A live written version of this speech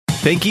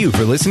Thank you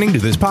for listening to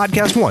this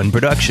Podcast One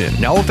production,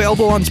 now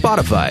available on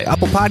Spotify,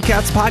 Apple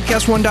Podcasts,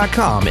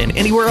 PodcastOne.com, and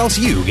anywhere else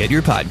you get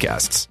your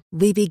podcasts.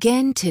 We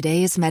begin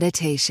today's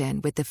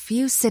meditation with a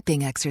few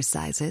sipping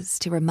exercises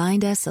to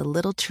remind us a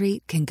little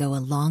treat can go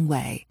a long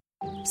way.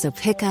 So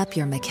pick up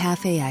your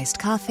McCafe iced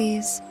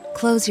coffees,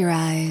 close your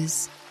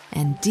eyes,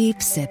 and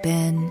deep sip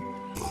in.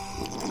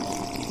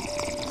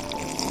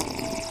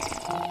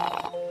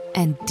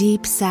 And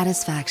deep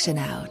satisfaction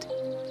out.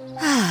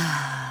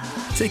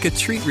 Take a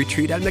treat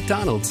retreat at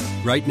McDonald's.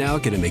 Right now,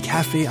 get a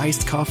McCafe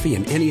iced coffee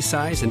in any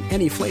size and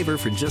any flavor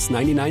for just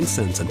 99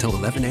 cents until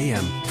 11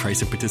 a.m.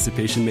 Price of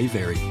participation may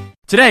vary.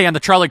 Today on The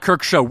Charlie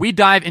Kirk Show, we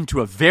dive into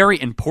a very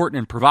important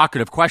and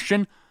provocative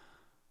question.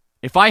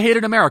 If I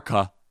hated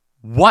America,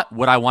 what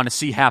would I want to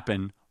see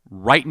happen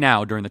right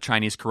now during the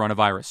Chinese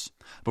coronavirus?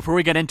 Before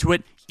we get into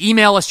it,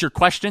 email us your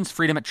questions,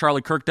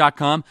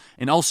 freedom@charliekirk.com,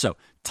 and also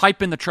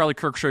type in The Charlie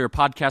Kirk Show, your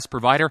podcast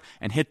provider,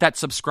 and hit that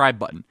subscribe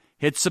button.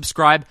 Hit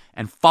subscribe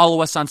and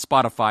follow us on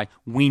Spotify.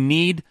 We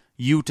need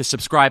you to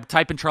subscribe.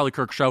 Type in Charlie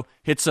Kirk Show,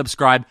 hit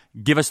subscribe,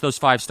 give us those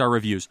 5-star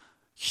reviews.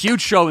 Huge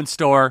show in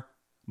store.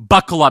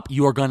 Buckle up.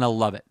 You are going to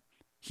love it.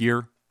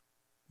 Here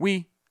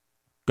we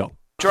go.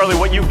 Charlie,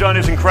 what you've done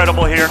is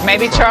incredible here.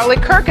 Maybe Charlie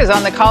Kirk is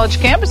on the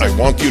college campus. I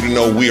want you to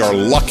know we are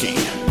lucky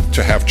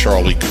to have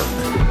Charlie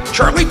Kirk.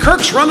 Charlie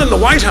Kirk's running the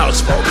White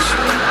House, folks.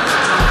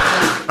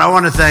 I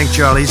want to thank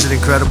Charlie. He's an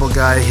incredible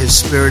guy. His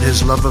spirit,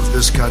 his love of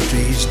this country.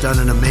 He's done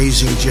an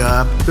amazing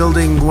job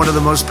building one of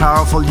the most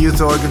powerful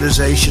youth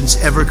organizations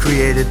ever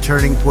created,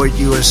 Turning Point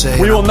USA.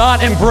 We will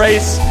not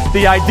embrace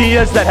the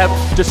ideas that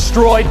have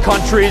destroyed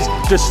countries,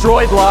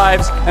 destroyed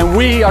lives, and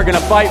we are going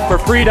to fight for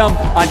freedom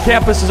on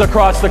campuses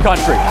across the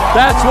country.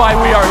 That's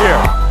why we are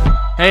here.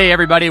 Hey,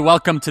 everybody.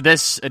 Welcome to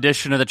this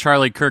edition of The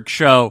Charlie Kirk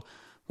Show.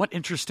 What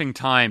interesting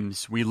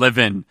times we live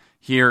in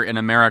here in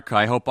America.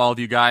 I hope all of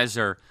you guys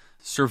are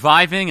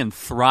surviving and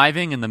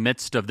thriving in the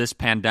midst of this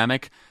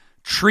pandemic.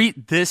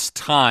 Treat this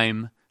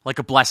time like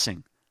a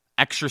blessing.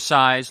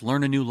 Exercise,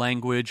 learn a new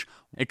language,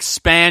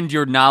 expand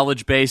your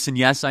knowledge base. And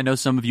yes, I know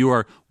some of you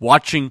are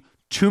watching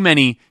too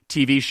many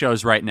TV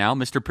shows right now.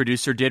 Mr.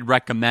 Producer did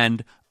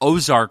recommend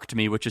Ozark to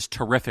me, which is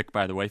terrific,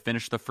 by the way.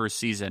 Finished the first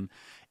season.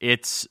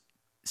 It's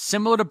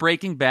similar to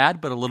Breaking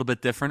Bad, but a little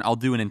bit different. I'll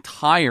do an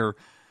entire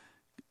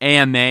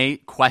AMA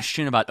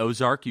question about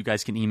Ozark. You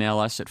guys can email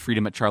us at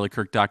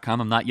freedom@charliekirk.com.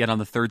 I'm not yet on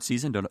the third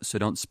season, so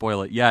don't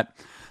spoil it yet.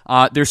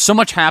 There's so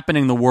much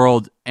happening in the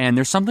world, and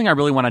there's something I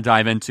really want to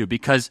dive into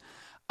because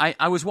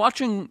I was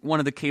watching one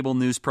of the cable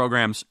news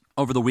programs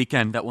over the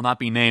weekend that will not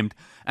be named,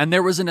 and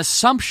there was an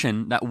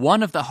assumption that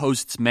one of the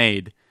hosts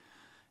made,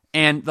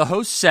 and the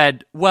host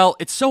said, well,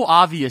 it's so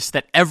obvious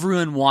that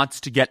everyone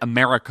wants to get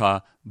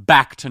America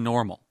back to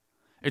normal.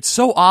 It's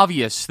so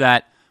obvious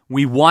that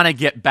we want to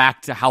get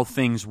back to how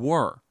things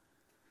were.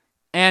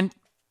 And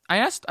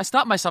I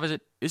stopped myself,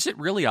 is it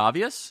really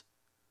obvious?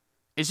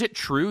 Is it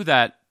true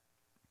that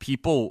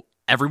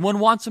everyone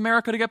wants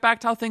America to get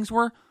back to how things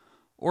were?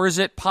 Or is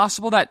it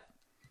possible that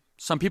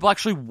some people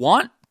actually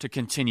want to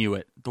continue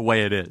it the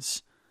way it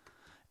is?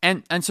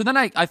 And so then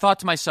I thought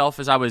to myself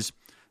as I was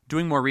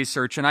doing more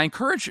research, and I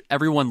encourage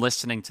everyone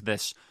listening to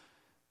this,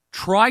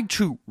 try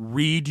to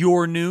read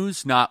your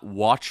news, not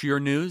watch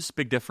your news.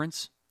 Big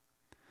difference.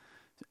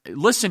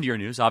 Listen to your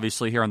news,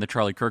 obviously, here on The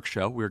Charlie Kirk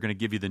Show. We're going to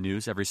give you the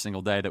news every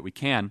single day that we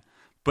can.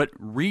 But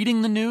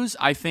reading the news,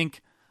 I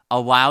think,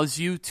 allows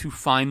you to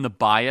find the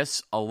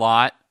bias a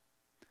lot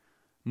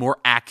more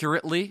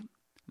accurately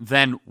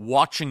than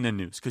watching the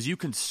news. Because you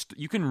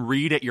can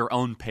read at your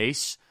own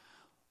pace.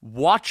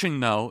 Watching,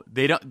 though,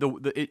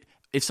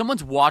 if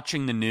someone's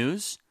watching the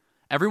news,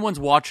 everyone's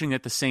watching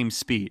at the same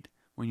speed.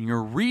 When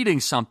you're reading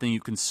something,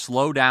 you can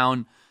slow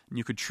down and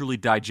you could truly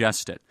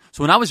digest it.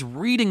 So when I was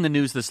reading the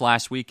news this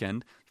last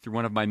weekend through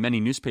one of my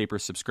many newspaper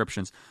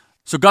subscriptions,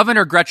 so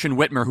Governor Gretchen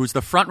Whitmer, who's the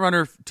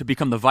frontrunner to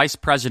become the vice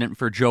president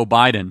for Joe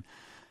Biden,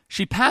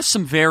 she passed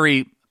some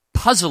very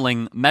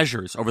puzzling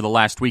measures over the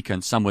last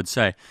weekend, some would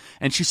say.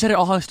 And she said it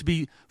all has to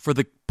be for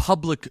the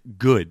public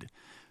good.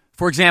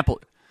 For example,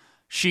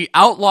 she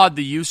outlawed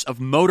the use of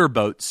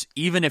motorboats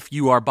even if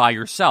you are by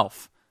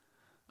yourself.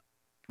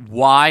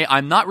 Why?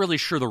 I'm not really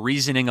sure the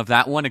reasoning of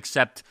that one,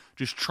 except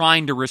just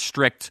trying to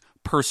restrict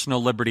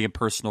personal liberty and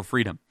personal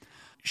freedom.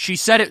 She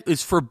said it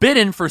is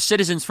forbidden for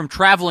citizens from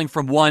traveling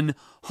from one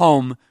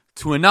home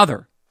to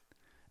another.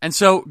 And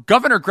so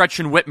Governor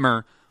Gretchen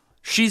Whitmer,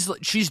 she's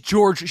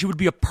George. She would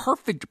be a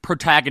perfect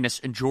protagonist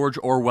in George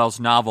Orwell's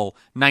novel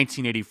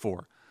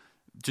 1984.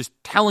 Just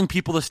telling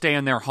people to stay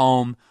in their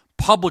home,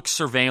 public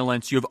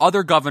surveillance. You have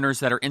other governors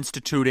that are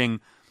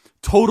instituting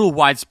total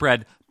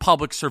widespread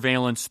public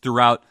surveillance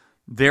throughout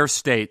their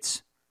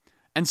states.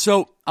 And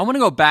so I want to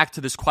go back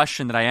to this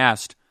question that I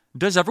asked.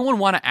 Does everyone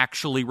want to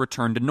actually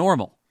return to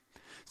normal?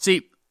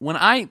 See, when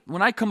I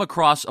come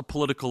across a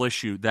political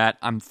issue that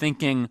I'm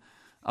thinking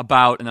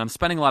about and I'm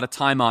spending a lot of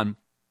time on,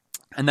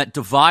 and that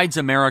divides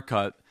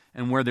America,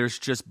 and where there's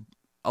just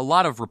a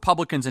lot of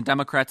Republicans and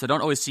Democrats that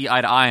don't always see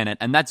eye to eye on it,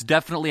 and that's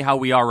definitely how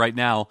we are right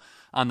now.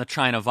 on the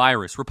China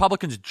virus.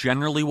 Republicans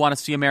generally want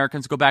to see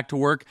Americans go back to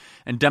work,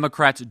 and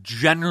Democrats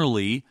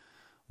generally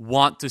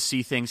want to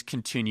see things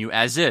continue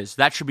as is.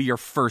 That should be your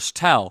first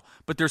tell.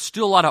 But there's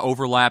still a lot of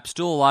overlap,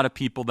 still a lot of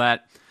people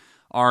that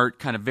are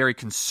kind of very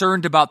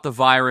concerned about the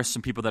virus,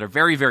 and people that are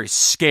very, very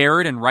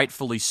scared, and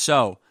rightfully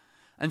so.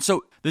 And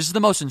so this is the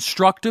most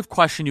instructive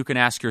question you can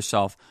ask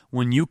yourself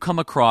when you come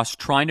across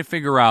trying to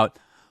figure out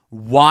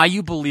why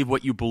you believe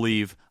what you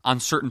believe on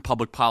certain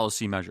public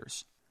policy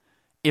measures.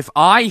 If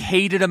I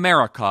hated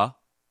America,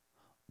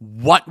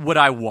 what would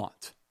I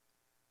want?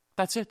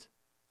 That's it.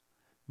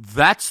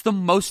 That's the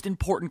most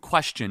important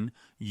question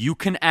you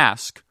can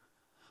ask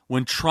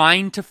when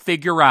trying to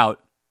figure out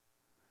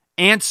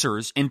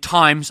answers in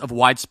times of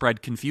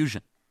widespread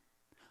confusion.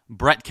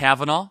 Brett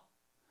Kavanaugh,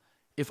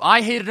 if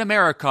I hated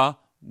America,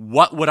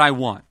 what would I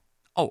want?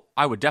 Oh,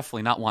 I would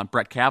definitely not want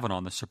Brett Kavanaugh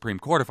on the Supreme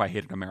Court if I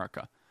hated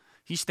America.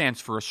 He stands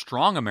for a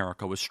strong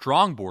America with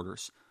strong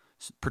borders,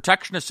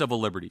 protection of civil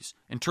liberties,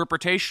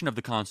 interpretation of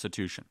the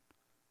Constitution.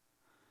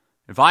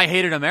 If I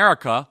hated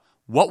America,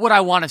 what would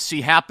I want to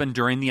see happen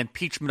during the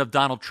impeachment of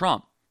Donald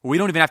Trump? Well, we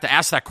don't even have to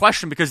ask that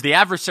question because the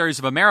adversaries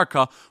of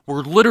America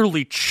were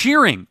literally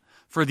cheering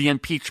for the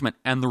impeachment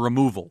and the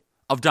removal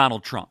of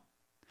Donald Trump.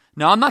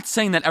 Now, I'm not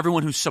saying that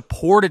everyone who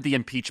supported the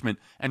impeachment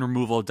and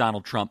removal of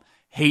Donald Trump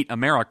hate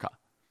America.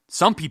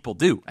 Some people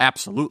do,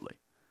 absolutely.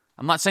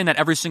 I'm not saying that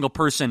every single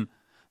person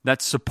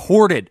that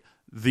supported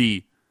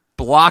the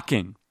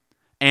blocking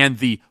and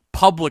the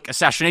public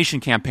assassination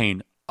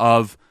campaign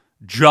of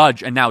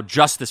Judge and now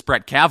Justice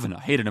Brett Kavanaugh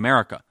hated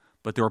America,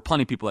 but there were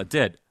plenty of people that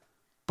did.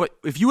 But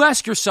if you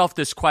ask yourself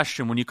this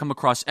question when you come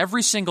across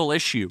every single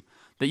issue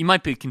that you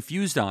might be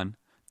confused on,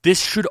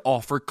 this should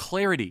offer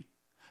clarity,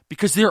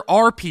 because there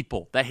are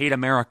people that hate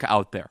America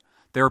out there.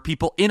 There are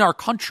people in our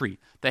country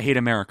that hate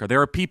America.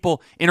 There are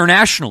people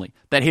internationally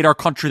that hate our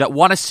country that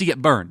want to see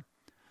it burn.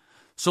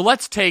 So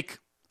let's take,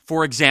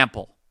 for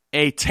example,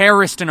 a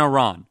terrorist in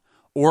Iran,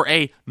 or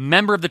a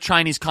member of the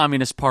Chinese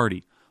Communist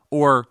Party,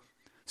 or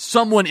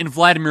someone in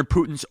Vladimir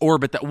Putin's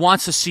orbit that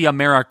wants to see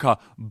America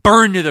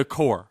burn to the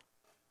core.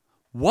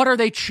 What are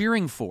they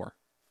cheering for?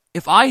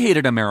 If I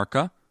hated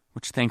America,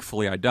 which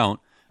thankfully I don't,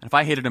 and if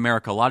I hated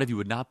America, a lot of you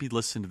would not be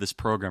listening to this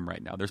program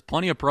right now. There's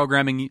plenty of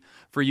programming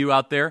for you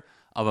out there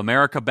of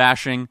America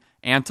bashing,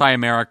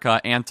 anti-America,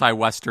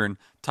 anti-Western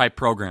type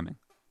programming.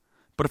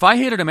 But if I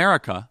hated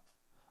America,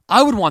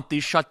 I would want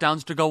these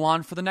shutdowns to go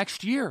on for the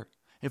next year.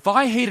 If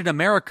I hated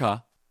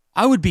America,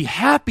 I would be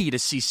happy to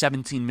see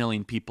 17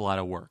 million people out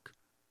of work.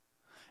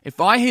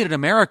 If I hated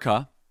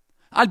America,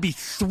 I'd be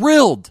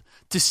thrilled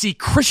to see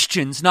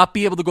Christians not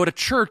be able to go to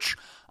church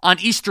on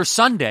Easter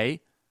Sunday,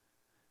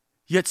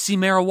 yet see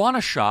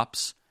marijuana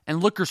shops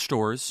and liquor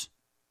stores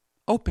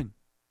open.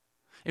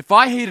 If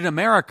I hated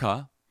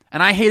America,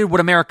 and I hated what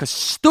America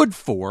stood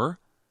for,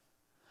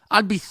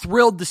 I'd be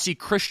thrilled to see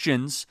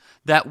Christians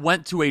that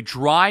went to a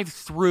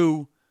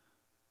drive-through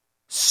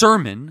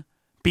sermon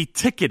be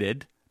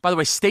ticketed, by the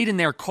way, stayed in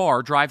their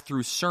car,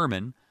 drive-through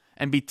sermon,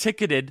 and be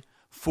ticketed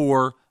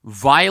for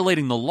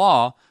violating the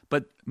law,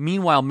 but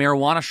meanwhile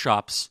marijuana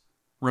shops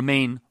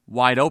remain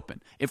wide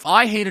open. If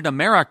I hated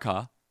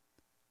America,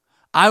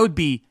 I would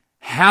be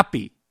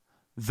happy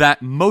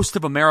that most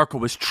of America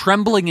was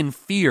trembling in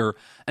fear,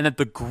 and that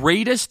the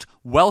greatest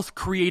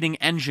wealth-creating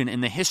engine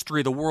in the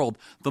history of the world,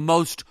 the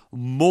most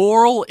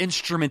moral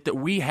instrument that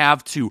we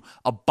have to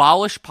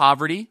abolish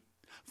poverty,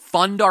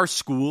 fund our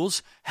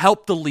schools,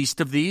 help the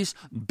least of these,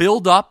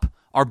 build up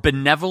our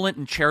benevolent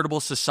and charitable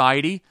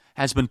society,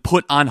 has been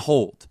put on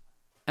hold.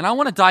 And I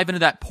want to dive into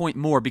that point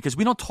more, because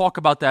we don't talk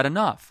about that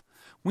enough.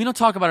 We don't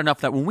talk about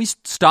enough that when we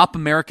stop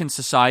American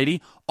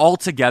society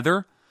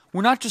altogether,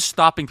 we're not just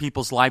stopping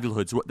people's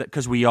livelihoods,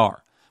 because we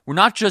are. We're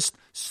not just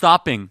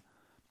stopping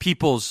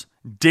people's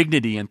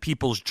dignity and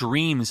people's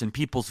dreams and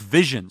people's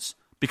visions,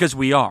 because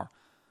we are.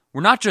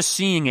 We're not just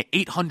seeing an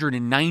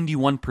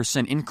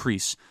 891%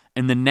 increase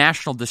in the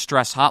National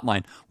Distress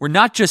Hotline. We're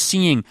not just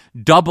seeing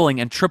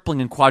doubling and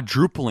tripling and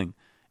quadrupling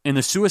in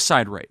the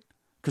suicide rate,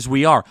 because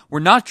we are. We're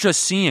not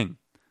just seeing,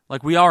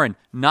 like we are in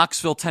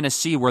Knoxville,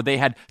 Tennessee, where they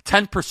had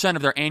 10%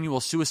 of their annual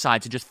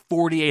suicides in just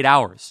 48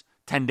 hours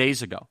 10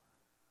 days ago.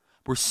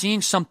 We're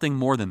seeing something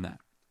more than that.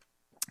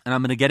 And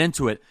I'm going to get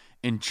into it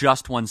in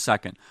just 1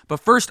 second. But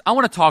first, I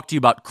want to talk to you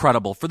about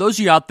Credible. For those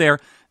of you out there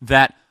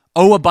that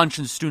owe a bunch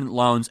in student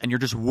loans and you're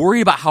just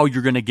worried about how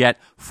you're going to get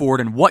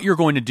forward and what you're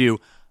going to do,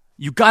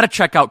 you got to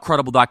check out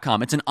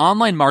Credible.com. It's an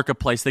online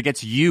marketplace that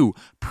gets you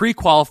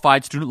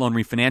pre-qualified student loan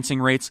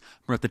refinancing rates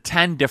from up to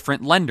 10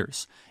 different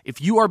lenders.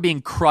 If you are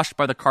being crushed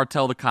by the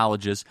cartel of the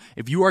colleges,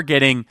 if you are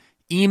getting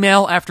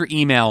email after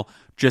email,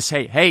 just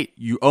hey,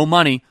 you owe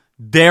money,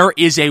 there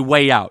is a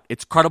way out.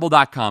 It's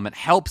Credible.com. It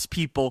helps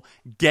people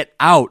get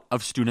out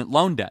of student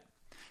loan debt.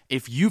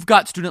 If you've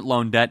got student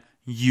loan debt,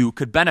 you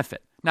could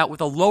benefit. Now, with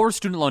a lower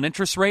student loan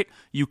interest rate,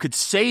 you could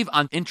save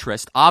on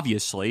interest,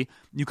 obviously.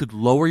 You could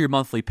lower your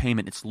monthly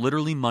payment. It's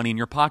literally money in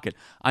your pocket.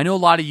 I know a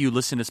lot of you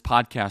listening to this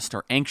podcast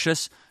are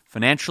anxious,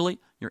 financially,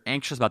 you're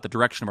anxious about the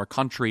direction of our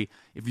country,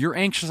 if you're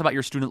anxious about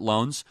your student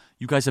loans,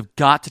 you guys have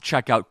got to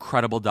check out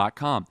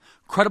Credible.com.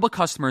 Credible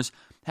customers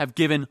have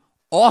given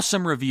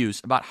awesome reviews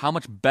about how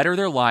much better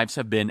their lives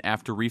have been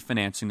after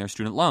refinancing their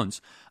student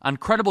loans. On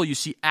Credible, you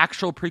see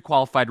actual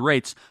pre-qualified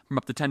rates from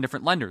up to 10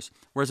 different lenders,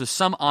 whereas with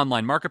some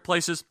online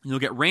marketplaces, you'll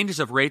get ranges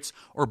of rates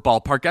or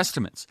ballpark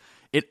estimates.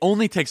 It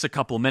only takes a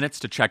couple minutes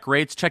to check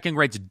rates. Checking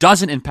rates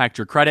doesn't impact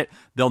your credit.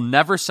 They'll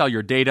never sell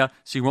your data,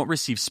 so you won't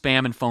receive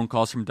spam and phone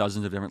calls from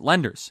dozens of different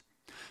lenders.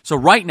 So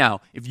right now,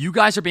 if you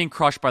guys are being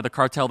crushed by the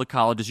cartel of the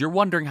colleges, you're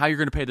wondering how you're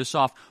going to pay this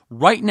off,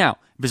 right now,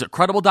 visit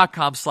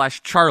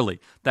Credible.com/Charlie.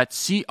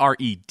 That's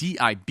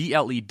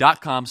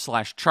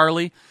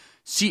CREDIBLE.com/Charlie.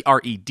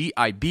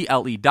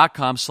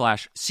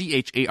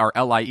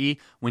 CREDIBLE.com/CHARLIE.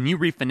 When you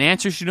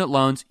refinance your student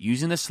loans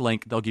using this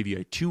link, they'll give you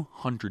a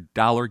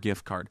 $200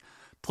 gift card.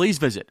 Please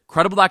visit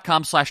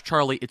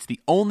Credible.com/Charlie. It's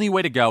the only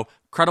way to go.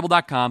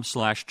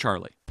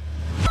 Credible.com/Charlie.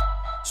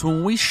 So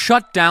when we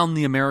shut down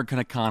the American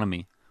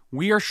economy,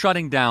 we are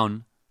shutting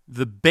down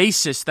the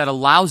basis that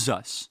allows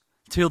us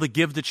to be able to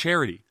give to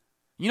charity.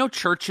 You know,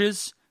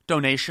 churches'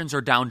 donations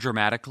are down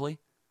dramatically.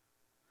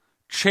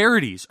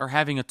 Charities are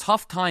having a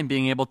tough time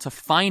being able to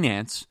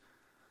finance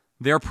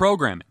their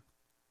programming.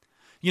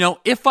 You know,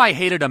 if I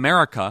hated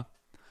America,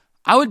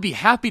 I would be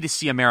happy to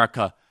see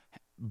America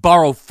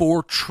borrow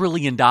 $4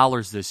 trillion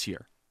this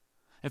year.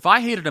 If I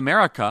hated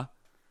America,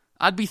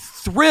 I'd be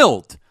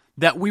thrilled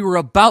that we were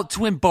about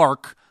to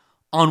embark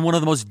on one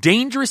of the most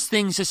dangerous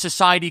things a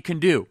society can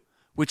do,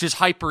 which is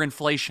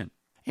hyperinflation.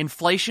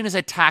 Inflation is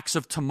a tax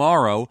of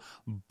tomorrow,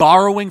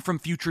 borrowing from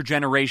future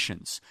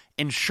generations,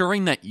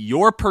 ensuring that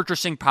your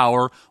purchasing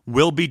power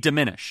will be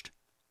diminished.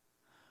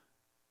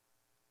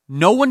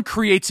 No one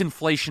creates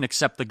inflation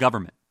except the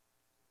government.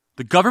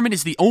 The government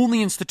is the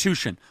only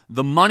institution.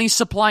 The money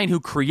supply and who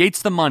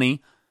creates the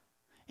money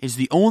is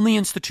the only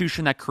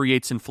institution that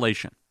creates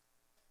inflation.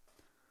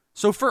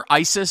 So for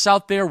ISIS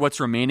out there, what's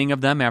remaining of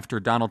them after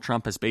Donald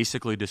Trump has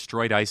basically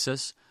destroyed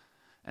ISIS,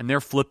 and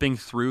they're flipping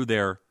through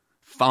their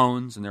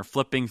phones and they're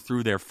flipping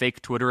through their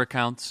fake Twitter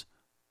accounts,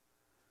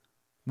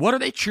 what are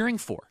they cheering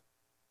for?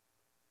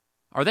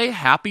 Are they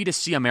happy to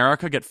see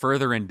America get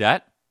further in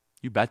debt?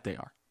 You bet they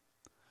are.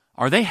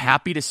 Are they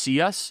happy to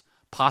see us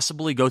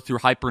possibly go through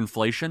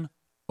hyperinflation?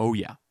 Oh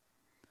yeah.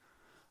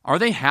 Are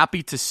they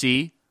happy to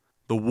see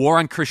the war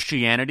on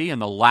Christianity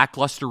and the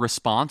lackluster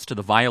response to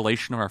the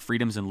violation of our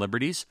freedoms and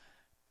liberties?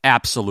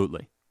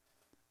 Absolutely.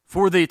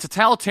 For the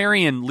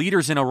totalitarian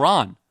leaders in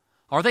Iran,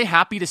 are they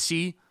happy to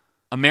see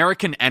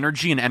American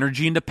energy and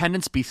energy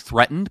independence be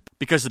threatened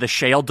because of the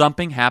shale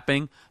dumping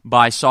happening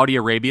by Saudi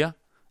Arabia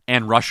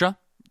and Russia?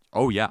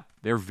 Oh yeah,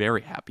 they're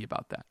very happy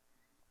about that.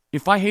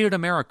 If I hated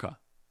America,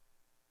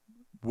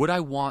 would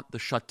I want the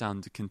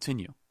shutdown to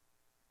continue?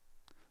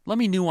 Let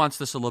me nuance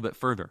this a little bit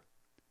further.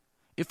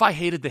 If I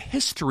hated the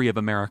history of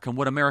America and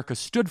what America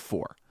stood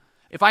for,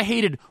 if I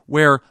hated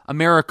where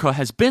America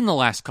has been the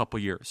last couple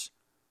years,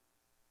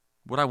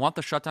 would I want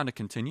the shutdown to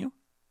continue?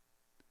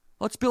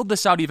 Let's build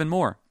this out even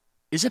more.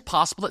 Is it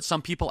possible that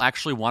some people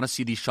actually want to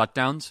see these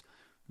shutdowns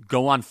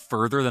go on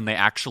further than they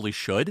actually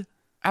should?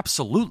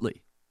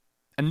 Absolutely.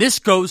 And this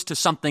goes to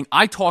something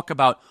I talk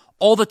about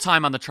all the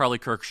time on the Charlie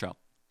Kirk Show.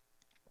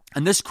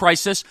 And this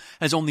crisis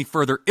has only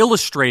further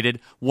illustrated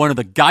one of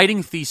the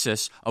guiding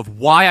theses of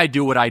why I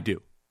do what I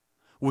do,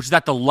 which is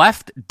that the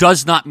left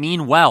does not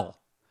mean well.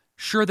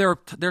 Sure, there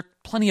are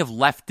plenty of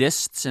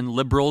leftists and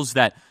liberals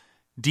that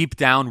deep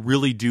down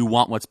really do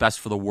want what's best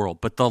for the world.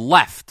 But the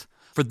left,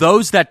 for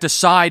those that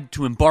decide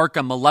to embark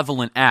on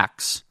malevolent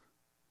acts,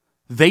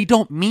 they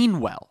don't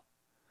mean well.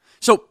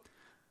 So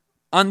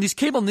on these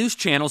cable news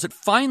channels, it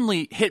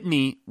finally hit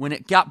me when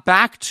it got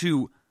back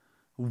to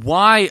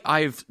why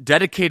I've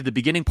dedicated the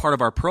beginning part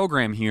of our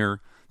program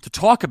here to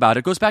talk about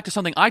it. It goes back to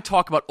something I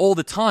talk about all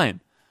the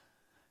time.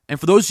 And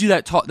for those of you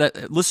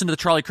that listen to the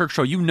Charlie Kirk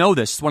Show, you know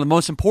this. It's one of the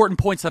most important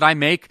points that I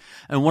make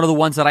and one of the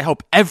ones that I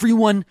hope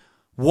everyone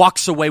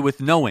walks away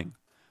with knowing,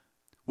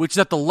 which is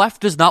that the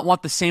left does not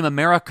want the same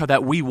America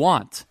that we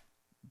want.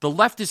 The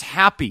left is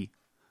happy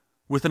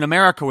with an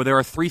America where there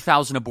are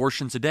 3,000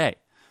 abortions a day.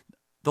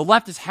 The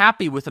left is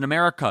happy with an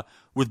America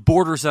with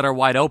borders that are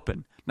wide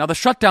open. Now, the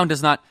shutdown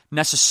does not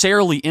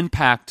necessarily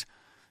impact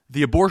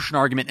the abortion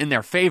argument in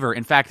their favor.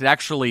 In fact, it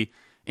actually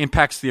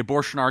impacts the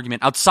abortion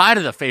argument outside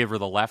of the favor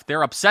of the left.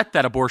 They're upset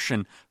that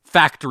abortion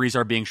factories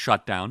are being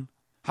shut down.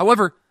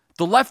 However,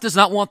 the left does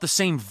not want the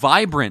same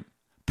vibrant,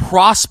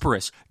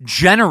 prosperous,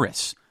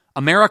 generous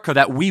America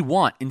that we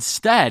want.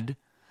 Instead,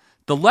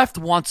 the left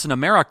wants an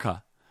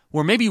America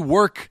where maybe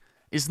work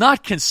is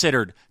not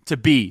considered to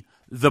be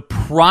the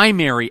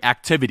primary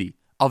activity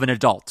of an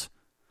adult.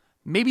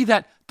 Maybe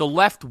that the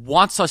left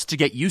wants us to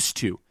get used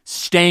to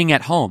staying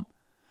at home.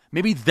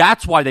 Maybe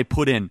that's why they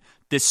put in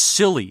this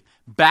silly,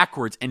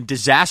 backwards, and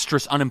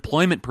disastrous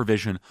unemployment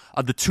provision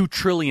of the $2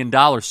 trillion,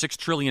 $6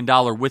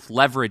 trillion with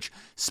leverage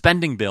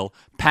spending bill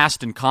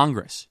passed in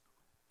Congress.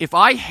 If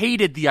I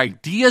hated the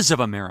ideas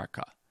of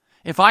America,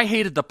 if I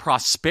hated the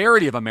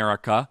prosperity of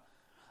America,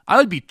 I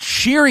would be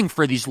cheering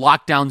for these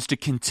lockdowns to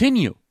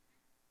continue.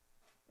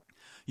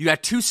 You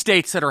got two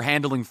states that are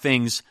handling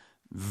things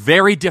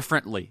very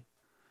differently.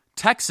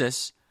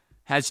 Texas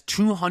has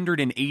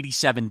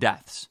 287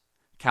 deaths.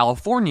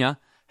 California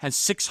has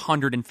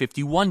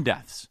 651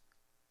 deaths.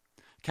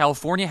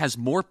 California has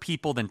more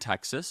people than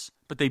Texas,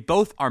 but they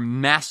both are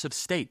massive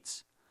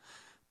states.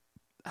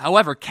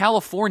 However,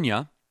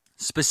 California,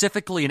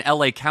 specifically in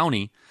LA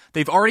County,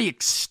 they've already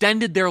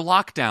extended their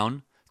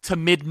lockdown to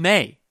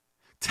mid-May.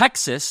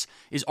 Texas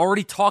is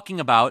already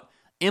talking about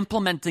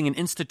implementing and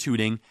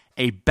instituting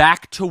a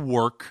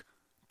back-to-work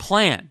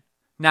plan.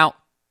 Now,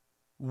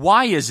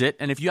 why is it,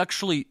 and if you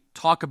actually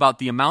talk about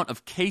the amount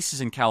of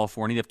cases in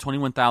California, they have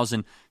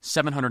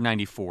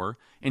 21,794.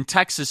 In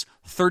Texas,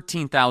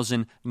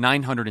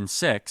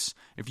 13,906.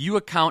 If you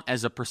account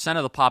as a percent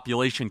of the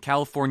population,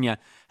 California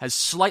has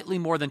slightly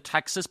more than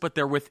Texas, but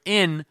they're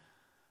within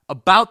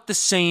about the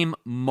same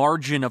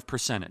margin of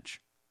percentage.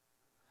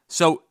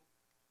 So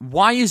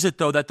why is it,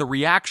 though, that the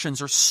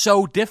reactions are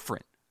so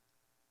different?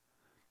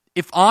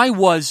 If I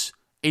was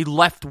a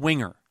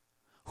left-winger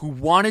who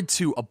wanted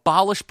to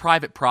abolish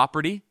private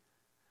property,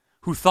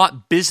 who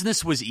thought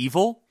business was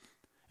evil,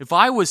 if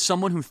I was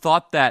someone who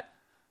thought that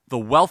the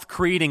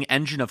wealth-creating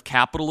engine of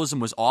capitalism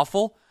was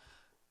awful,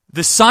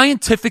 the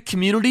scientific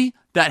community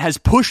that has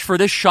pushed for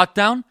this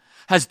shutdown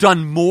has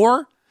done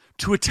more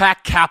to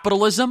attack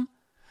capitalism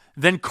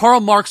than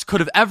Karl Marx could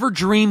have ever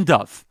dreamed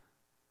of.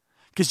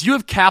 Because you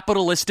have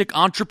capitalistic,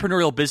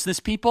 entrepreneurial business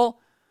people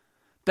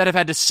that have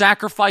had to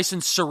sacrifice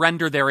and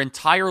surrender their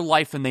entire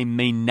life, and they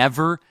may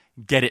never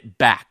get it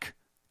back.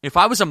 If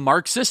I was a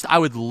Marxist, I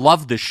would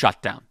love this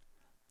shutdown.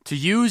 To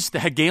use the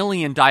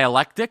Hegelian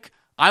dialectic,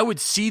 I would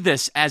see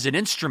this as an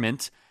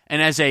instrument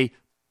and as a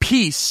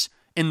piece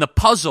in the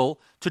puzzle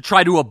to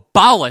try to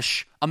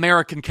abolish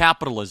American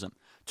capitalism,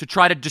 to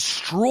try to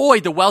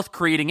destroy the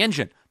wealth-creating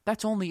engine.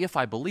 That's only if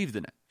I believed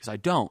in it, because I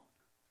don't.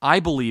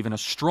 I believe in a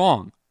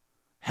strong,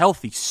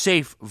 healthy,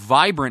 safe,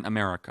 vibrant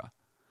America.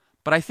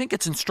 But I think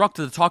it's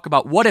instructive to talk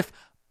about what if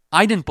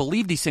I didn't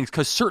believe these things,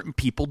 because certain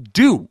people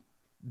do.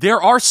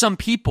 There are some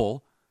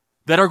people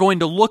that are going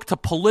to look to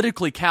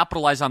politically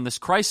capitalize on this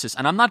crisis.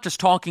 And I'm not just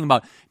talking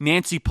about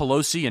Nancy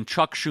Pelosi and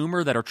Chuck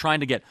Schumer that are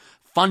trying to get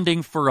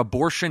funding for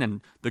abortion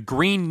and the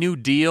Green New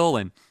Deal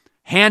and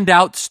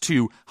handouts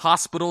to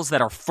hospitals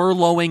that are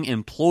furloughing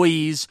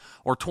employees,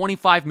 or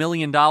 $25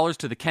 million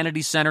to the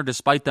Kennedy Center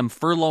despite them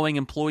furloughing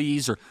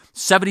employees, or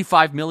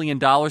 $75 million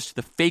to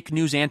the fake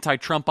news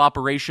anti-Trump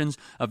operations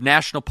of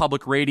National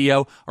Public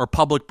Radio or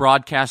public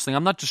broadcasting.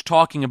 I'm not just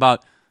talking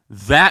about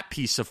that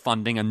piece of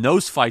funding and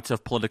those fights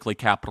of politically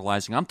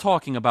capitalizing. I'm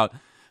talking about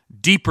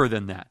deeper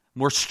than that,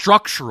 more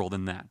structural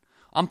than that.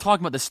 I'm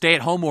talking about the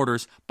stay-at-home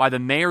orders by the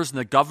mayors and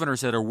the governors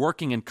that are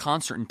working in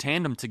concert and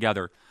tandem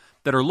together,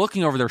 that are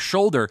looking over their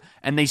shoulder,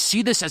 and they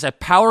see this as a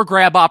power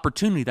grab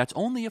opportunity. That's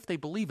only if they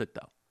believe it,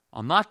 though.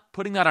 I'm not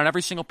putting that on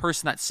every single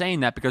person that's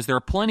saying that, because there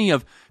are plenty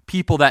of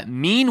people that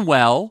mean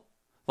well,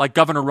 like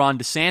Governor Ron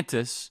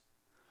DeSantis,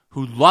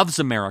 who loves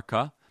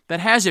America, that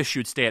has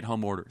issued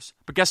stay-at-home orders.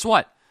 But guess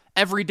what?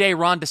 Every day,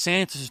 Ron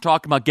DeSantis is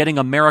talking about getting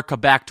America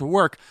back to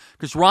work,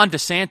 because Ron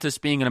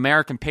DeSantis, being an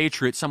American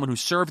patriot, someone who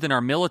served in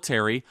our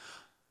military,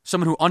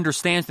 someone who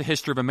understands the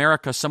history of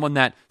America, someone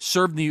that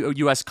served in the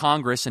U.S.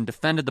 Congress and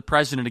defended the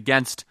president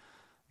against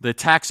the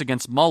attacks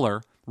against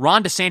Mueller,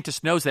 Ron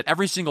DeSantis knows that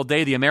every single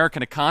day the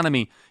American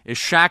economy is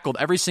shackled,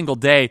 every single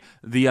day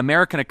the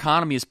American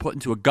economy is put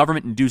into a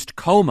government-induced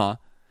coma,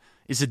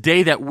 is a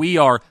day that we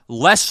are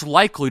less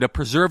likely to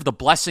preserve the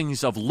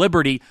blessings of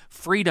liberty,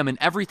 freedom, and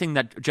everything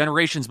that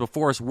generations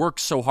before us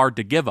worked so hard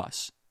to give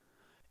us.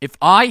 If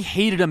I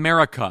hated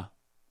America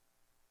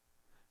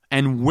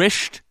and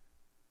wished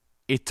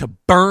it to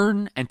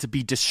burn and to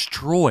be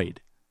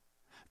destroyed,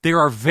 there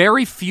are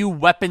very few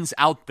weapons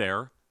out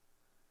there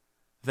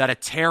that a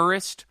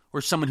terrorist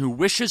or someone who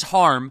wishes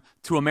harm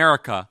to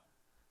America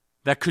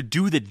that could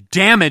do the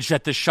damage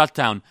that this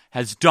shutdown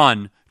has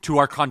done to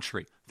our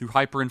country through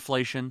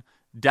hyperinflation,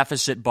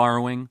 deficit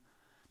borrowing,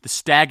 the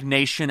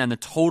stagnation, and the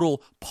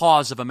total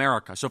pause of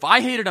America. So if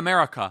I hated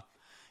America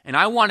and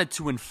I wanted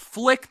to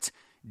inflict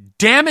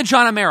damage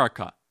on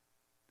America,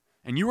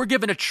 and you were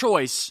given a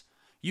choice,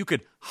 you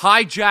could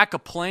hijack a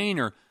plane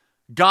or,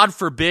 God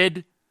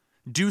forbid,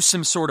 do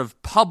some sort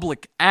of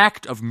public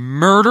act of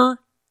murder,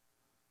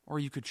 or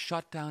you could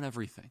shut down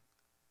everything.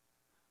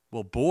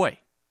 Well, boy,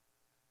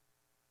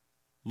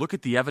 look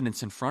at the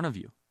evidence in front of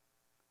you.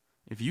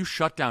 If you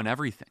shut down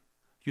everything,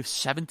 you have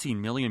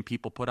 17 million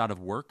people put out of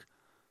work.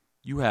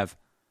 You have,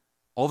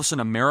 all of a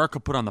sudden, America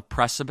put on the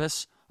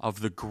precipice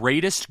of the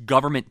greatest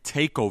government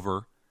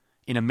takeover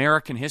in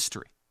American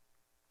history.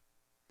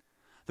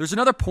 There's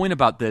another point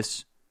about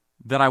this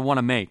that I want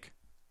to make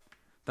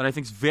that I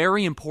think is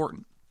very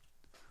important,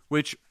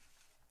 which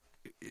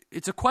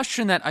it's a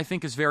question that I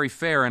think is very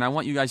fair, and I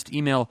want you guys to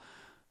email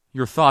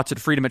your thoughts at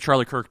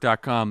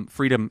freedom@charliekirk.com,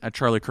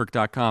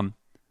 freedom@charliekirk.com,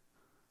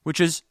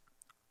 which is,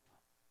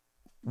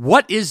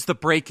 what is the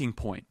breaking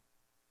point?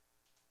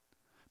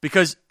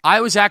 Because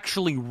I was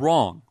actually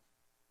wrong.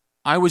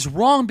 I was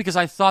wrong because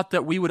I thought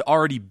that we would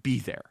already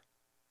be there.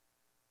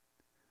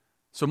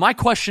 So my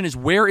question is,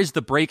 where is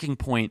the breaking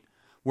point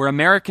where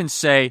Americans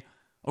say,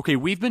 okay,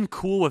 we've been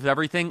cool with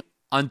everything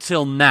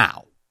until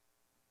now?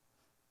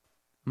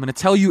 I'm going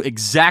to tell you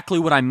exactly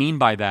what I mean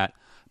by that.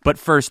 But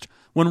first,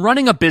 when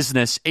running a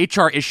business,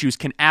 HR issues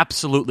can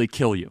absolutely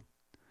kill you.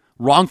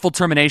 Wrongful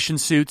termination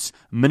suits,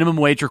 minimum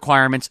wage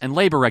requirements, and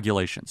labor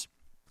regulations.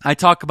 I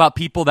talk about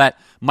people that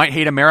might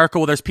hate America.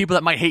 Well, there's people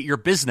that might hate your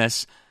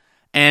business.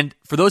 And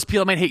for those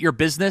people that might hate your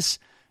business,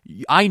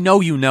 I know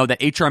you know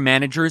that HR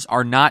managers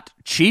are not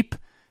cheap.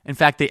 In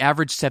fact, they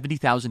average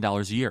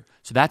 $70,000 a year.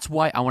 So that's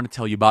why I want to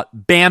tell you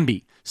about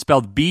Bambee,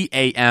 spelled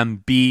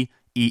Bambee.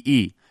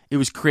 It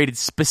was created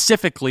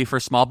specifically for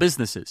small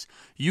businesses.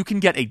 You can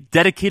get a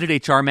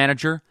dedicated HR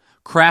manager,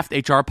 craft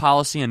HR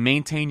policy, and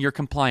maintain your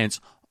compliance,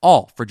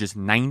 all for just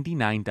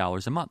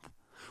 $99 a month.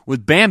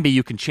 With Bambee,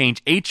 you can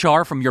change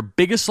HR from your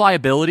biggest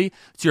liability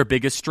to your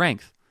biggest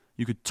strength.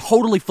 You could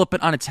totally flip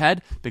it on its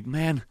head. Big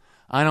man,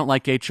 I don't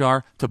like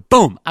HR, to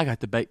boom, I got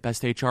the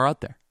best HR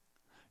out there.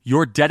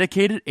 Your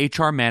dedicated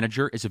HR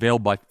manager is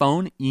available by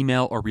phone,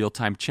 email, or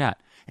real-time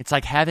chat. It's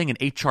like having an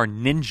HR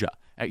ninja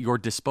at your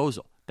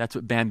disposal. That's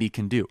what Bambee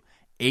can do.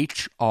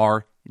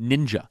 HR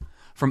ninja.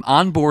 From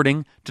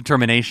onboarding to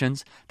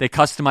terminations, they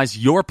customize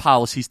your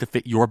policies to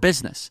fit your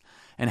business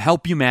and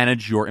help you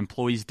manage your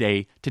employees'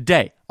 day to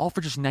day, all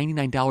for just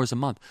 $99 a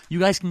month. You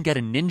guys can get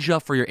a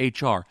ninja for your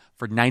HR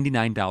for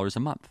 $99 a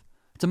month.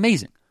 It's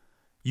amazing.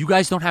 You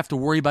guys don't have to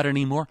worry about it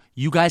anymore.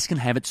 You guys can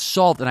have it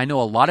solved. And I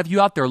know a lot of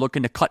you out there are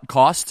looking to cut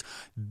costs.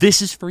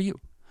 This is for you.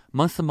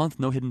 Month to month,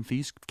 no hidden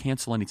fees,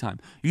 cancel anytime.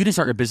 You didn't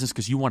start your business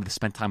because you wanted to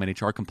spend time on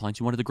HR compliance.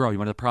 You wanted to grow. You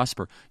wanted to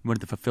prosper. You wanted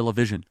to fulfill a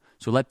vision.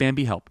 So let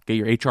Bambee help. Get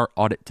your HR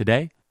audit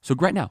today. So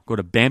right now, go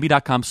to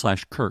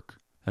Bambee.com/Kirk.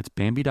 That's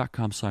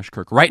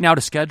Bambee.com/Kirk. Right now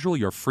to schedule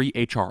your free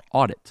HR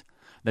audit.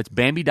 That's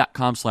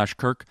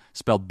Bambee.com/Kirk,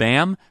 spelled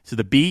BAM to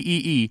the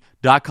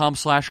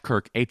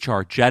BEE.com/Kirk.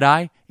 HR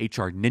Jedi,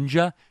 HR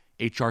Ninja,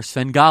 HR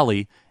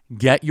Svengali.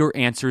 Get your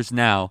answers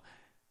now.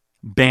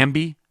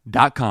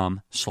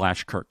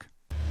 Bambee.com/Kirk.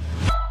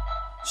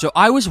 So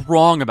I was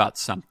wrong about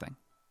something.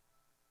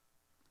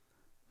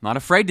 Not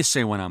afraid to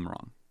say when I'm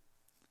wrong.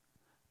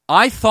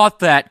 I thought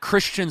that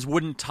Christians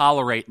wouldn't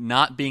tolerate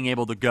not being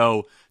able to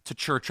go to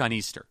church on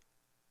Easter.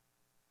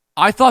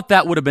 I thought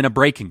that would have been a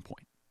breaking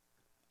point.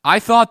 I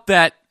thought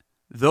that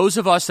those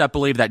of us that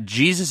believe that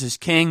Jesus is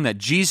king, that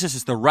Jesus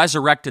is the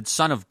resurrected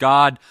Son of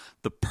God,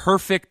 the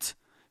perfect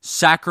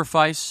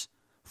sacrifice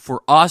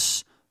for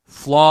us,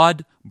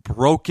 flawed,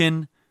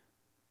 broken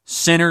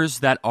sinners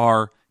that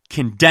are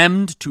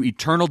condemned to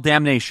eternal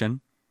damnation,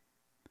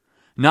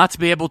 not to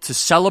be able to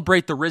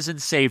celebrate the risen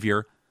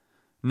Savior,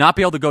 not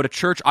be able to go to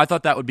church, I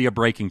thought that would be a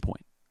breaking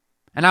point.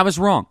 And I was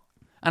wrong.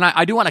 And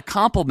I do want to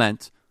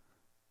compliment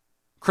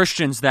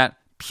Christians that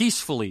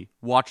peacefully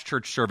watch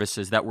church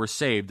services, that were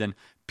saved, and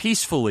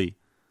peacefully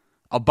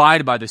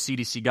abide by the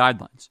CDC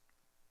guidelines.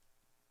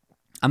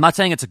 I'm not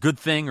saying it's a good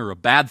thing or a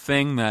bad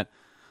thing that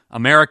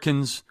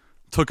Americans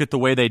took it the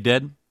way they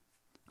did.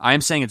 I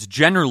am saying it's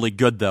generally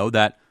good, though,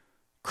 that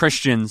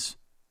Christians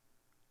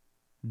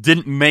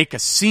didn't make a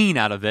scene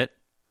out of it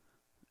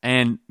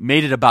and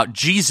made it about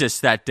Jesus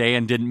that day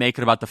and didn't make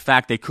it about the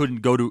fact they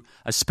couldn't go to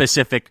a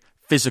specific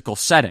physical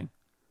setting.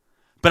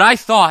 But I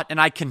thought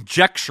and I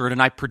conjectured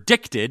and I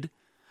predicted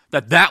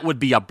that that would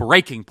be a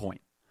breaking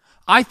point.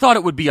 I thought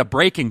it would be a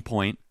breaking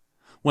point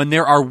when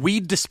there are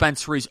weed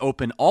dispensaries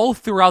open all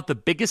throughout the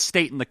biggest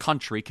state in the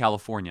country,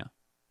 California,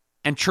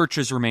 and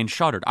churches remain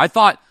shuttered. I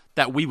thought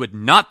that we would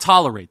not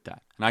tolerate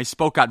that, and I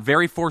spoke out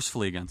very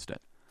forcefully against it.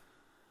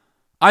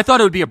 I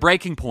thought it would be a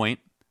breaking point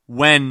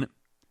when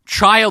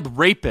child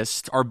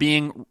rapists are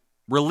being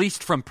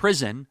released from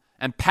prison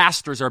and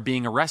pastors are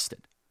being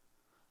arrested.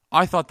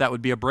 I thought that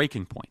would be a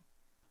breaking point.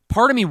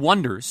 Part of me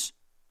wonders,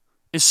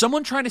 is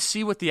someone trying to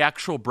see what the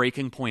actual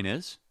breaking point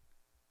is?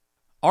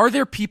 Are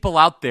there people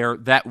out there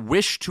that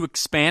wish to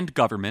expand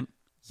government?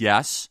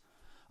 Yes.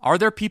 Are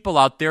there people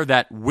out there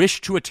that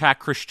wish to attack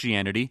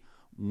Christianity?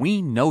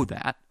 We know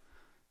that.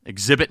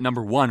 Exhibit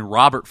number 1,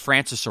 Robert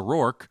Francis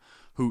O'Rourke,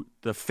 who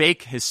the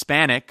fake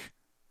Hispanic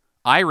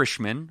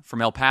Irishman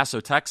from El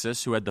Paso,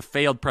 Texas, who had the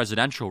failed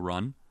presidential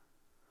run,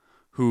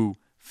 who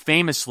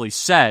famously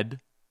said,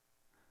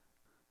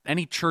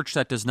 any church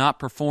that does not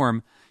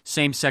perform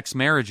same-sex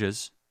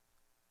marriages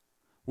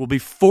will be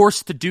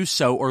forced to do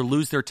so or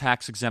lose their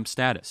tax-exempt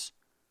status.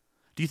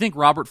 Do you think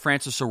Robert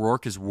Francis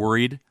O'Rourke is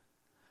worried?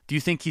 Do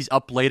you think he's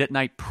up late at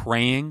night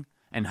praying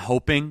and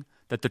hoping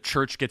that the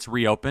church gets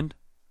reopened?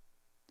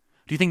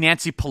 Do you think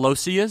Nancy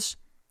Pelosi is?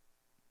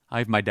 I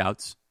have my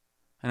doubts.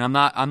 And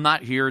I'm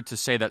not here to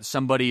say that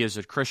somebody is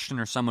a Christian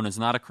or someone is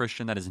not a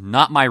Christian. That is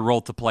not my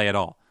role to play at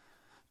all.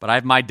 But I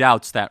have my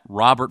doubts that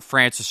Robert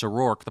Francis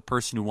O'Rourke, the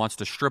person who wants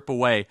to strip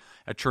away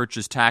a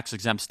church's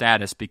tax-exempt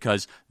status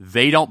because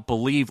they don't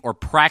believe or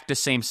practice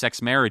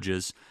same-sex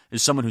marriages,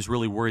 is someone who's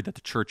really worried that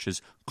the church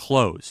is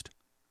closed.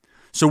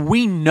 So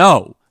we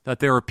know that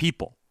there are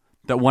people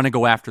that want to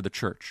go after the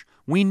church.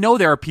 We know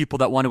there are people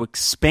that want to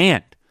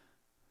expand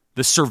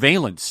the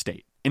surveillance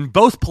state in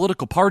both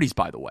political parties,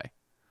 by the way.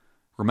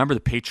 Remember the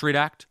Patriot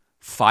Act?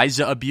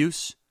 FISA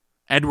abuse,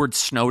 Edward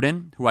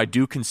Snowden, who I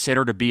do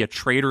consider to be a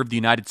traitor of the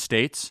United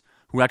States,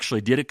 who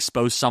actually did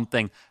expose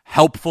something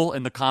helpful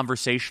in the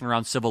conversation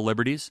around civil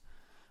liberties.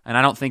 And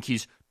I don't think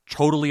he's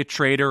totally a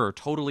traitor or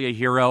totally a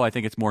hero. I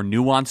think it's more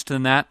nuanced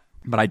than that.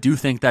 But I do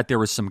think that there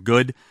was some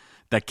good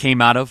that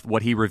came out of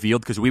what he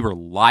revealed, because we were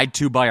lied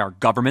to by our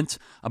government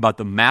about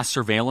the mass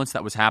surveillance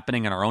that was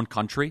happening in our own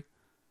country.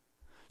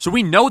 So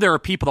we know there are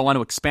people that want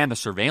to expand the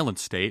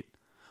surveillance state.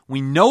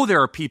 We know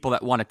there are people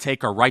that want to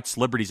take our rights,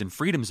 liberties, and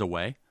freedoms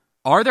away.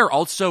 Are there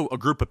also a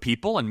group of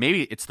people, and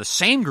maybe it's the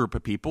same group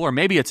of people, or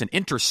maybe it's an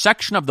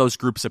intersection of those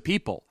groups of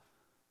people,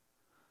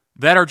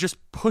 that are just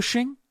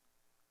pushing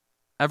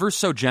ever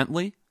so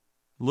gently,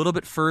 a little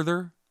bit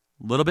further,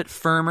 a little bit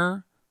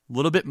firmer, a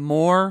little bit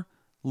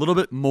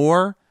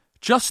more,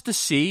 just to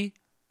see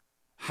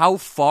how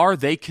far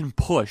they can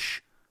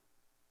push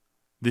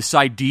this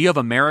idea of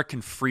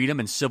American freedom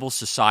and civil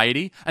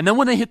society? And then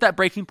when they hit that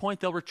breaking point,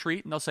 they'll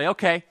retreat and they'll say,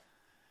 okay,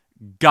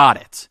 got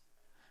it.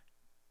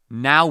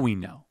 Now we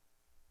know.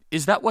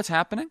 Is that what's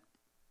happening?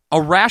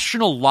 A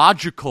rational,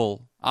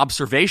 logical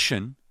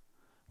observation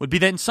would be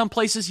that in some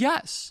places,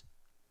 yes.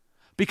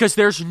 Because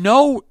there's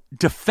no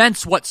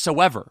defense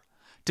whatsoever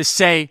to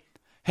say,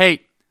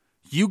 hey,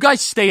 you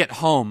guys stay at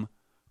home,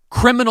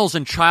 criminals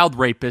and child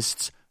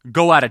rapists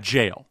go out of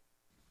jail.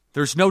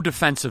 There's no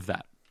defense of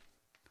that.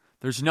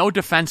 There's no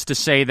defense to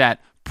say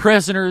that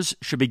prisoners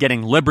should be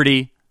getting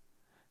liberty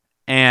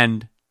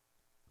and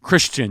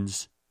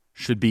Christians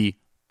should be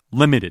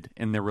limited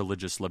in their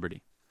religious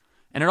liberty.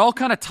 And it all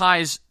kind of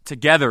ties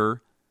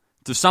together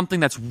to something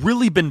that's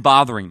really been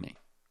bothering me.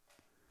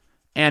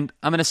 And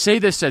I'm going to say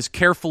this as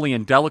carefully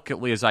and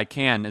delicately as I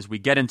can as we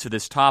get into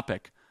this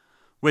topic,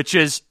 which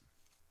is,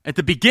 at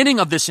the beginning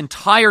of this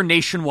entire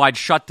nationwide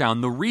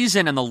shutdown, the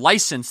reason and the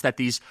license that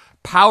these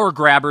power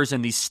grabbers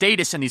and these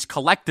statists and these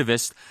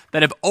collectivists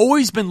that have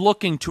always been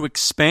looking to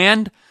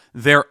expand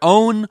their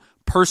own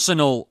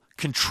personal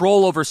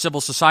control over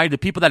civil society, the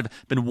people that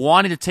have been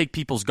wanting to take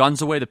people's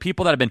guns away, the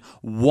people that have been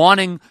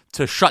wanting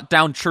to shut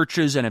down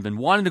churches and have been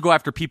wanting to go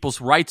after people's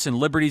rights and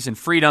liberties and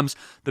freedoms,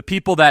 the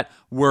people that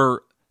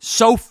were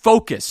so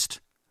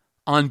focused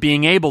on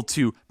being able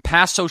to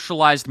pass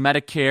socialized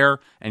Medicare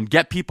and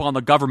get people on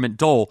the government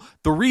dole,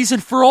 the reason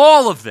for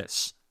all of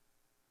this,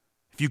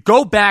 if you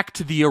go back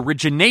to the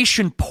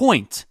origination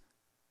point,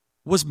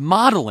 was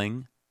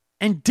modeling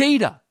and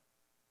data.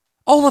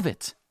 All of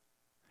it.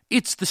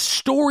 It's the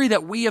story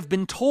that we have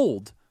been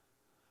told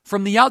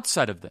from the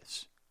outset of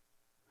this.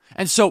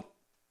 And so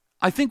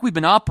I think we've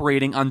been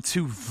operating on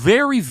two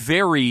very,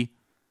 very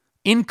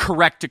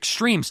incorrect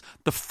extremes.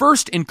 The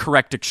first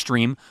incorrect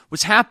extreme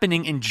was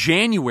happening in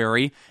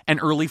January and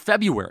early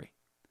February,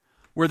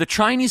 where the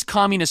Chinese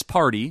Communist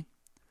Party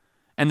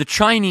and the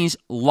Chinese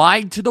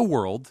lied to the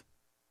world,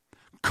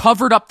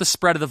 covered up the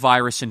spread of the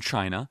virus in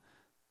China,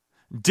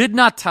 did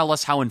not tell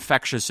us how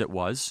infectious it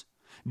was,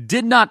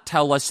 did not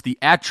tell us the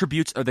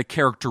attributes or the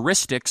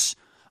characteristics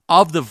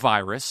of the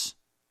virus,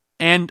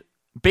 and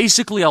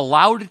basically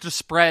allowed it to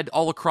spread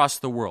all across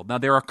the world. Now,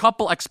 there are a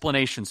couple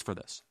explanations for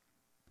this.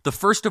 The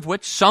first of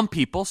which, some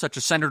people, such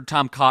as Senator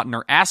Tom Cotton,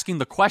 are asking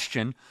the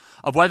question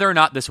of whether or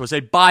not this was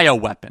a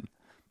bioweapon.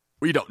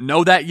 We don't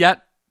know that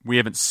yet. We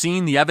haven't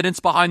seen the evidence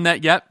behind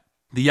that yet.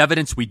 The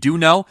evidence we do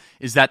know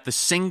is that the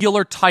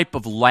singular type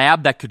of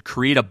lab that could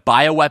create a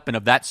bioweapon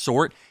of that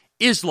sort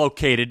is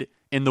located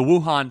in the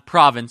Wuhan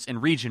province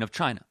and region of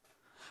China.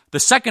 The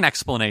second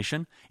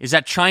explanation is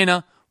that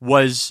China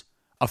was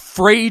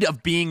afraid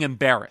of being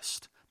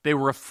embarrassed. They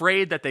were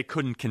afraid that they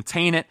couldn't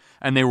contain it,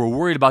 and they were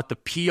worried about the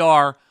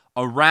PR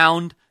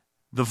around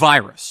the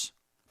virus.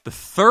 The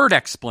third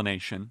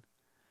explanation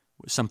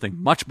was something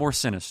much more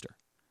sinister,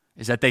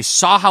 is that they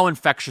saw how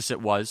infectious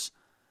it was,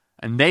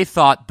 and they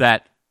thought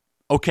that,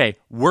 okay,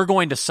 we're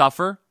going to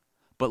suffer,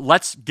 but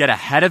let's get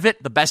ahead of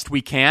it the best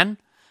we can,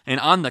 and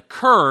on the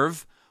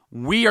curve,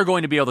 we are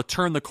going to be able to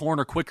turn the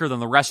corner quicker than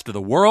the rest of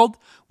the world.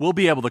 We'll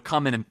be able to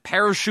come in and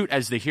parachute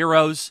as the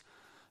heroes.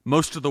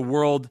 Most of the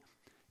world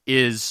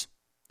is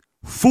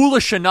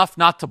foolish enough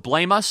not to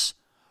blame us,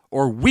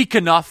 or weak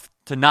enough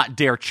to not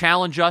dare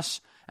challenge us,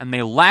 and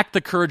they lack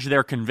the courage of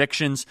their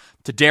convictions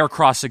to dare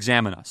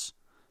cross-examine us.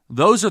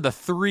 Those are the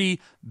three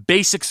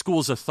basic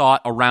schools of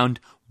thought around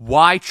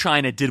why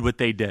China did what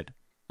they did.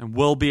 And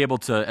we'll be able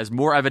to, as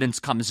more evidence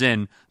comes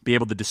in, be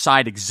able to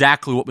decide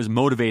exactly what was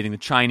motivating the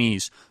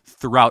Chinese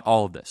throughout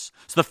all of this.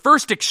 So the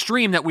first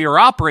extreme that we are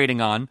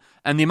operating on,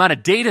 and the amount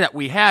of data that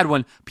we had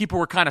when people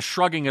were kind of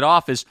shrugging it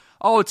off is,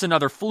 oh, it's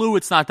another flu,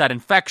 it's not that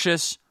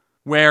infectious,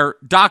 where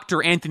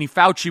Dr. Anthony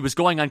Fauci was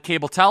going on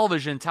cable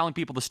television telling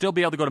people to still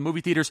be able to go to movie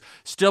theaters,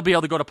 still be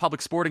able to go to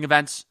public sporting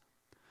events,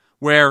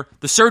 where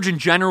the Surgeon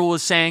General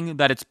was saying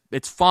that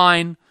it's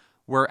fine,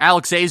 where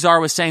Alex Azar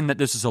was saying that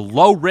this is a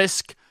low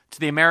risk to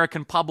the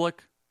American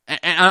public.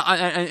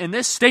 And in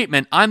this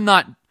statement, I'm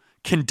not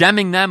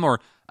condemning them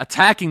or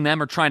attacking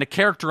them or trying to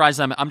characterize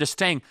them. I'm just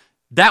saying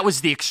that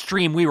was the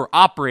extreme we were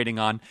operating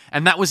on,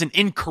 and that was an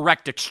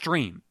incorrect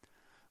extreme.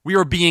 We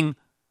were being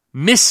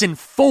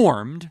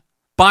misinformed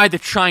by the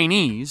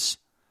Chinese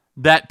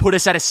that put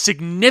us at a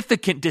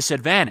significant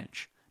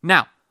disadvantage.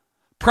 Now,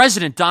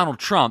 President Donald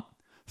Trump,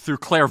 through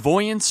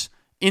clairvoyance,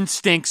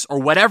 instincts, or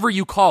whatever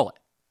you call it,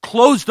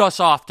 closed us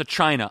off to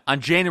China on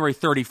January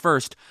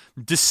 31st,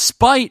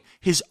 despite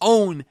his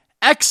own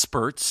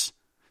experts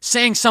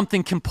saying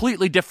something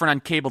completely different on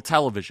cable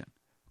television.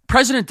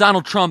 President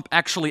Donald Trump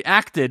actually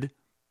acted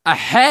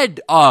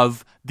ahead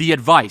of the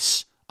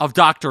advice of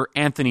Dr.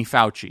 Anthony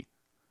Fauci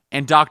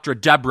and Dr.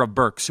 Deborah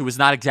Birx, who was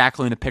not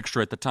exactly in the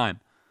picture at the time.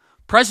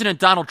 President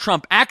Donald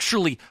Trump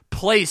actually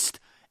placed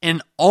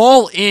an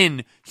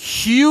all-in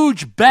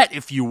huge bet,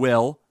 if you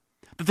will,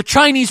 that the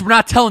Chinese were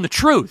not telling the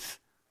truth.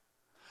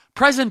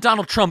 President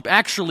Donald Trump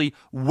actually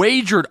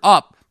wagered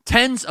up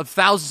tens of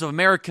thousands of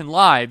American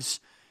lives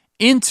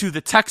into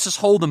the Texas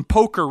Hold'em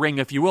poker ring,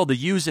 if you will, to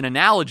use an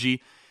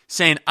analogy,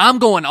 saying, I'm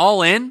going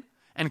all in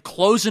and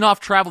closing off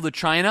travel to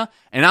China,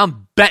 and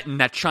I'm betting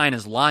that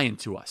China's lying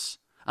to us.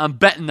 I'm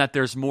betting that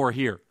there's more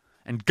here.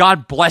 And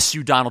God bless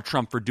you, Donald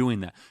Trump, for doing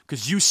that,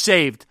 because you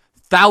saved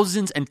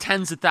thousands and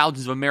tens of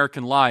thousands of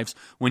American lives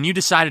when you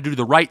decided to do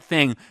the right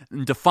thing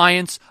in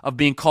defiance of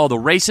being called a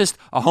racist,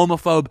 a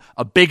homophobe,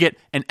 a bigot,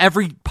 and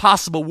every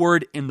possible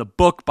word in the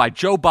book by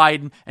Joe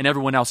Biden and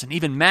everyone else. And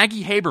even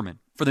Maggie Haberman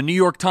for the New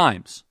York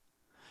Times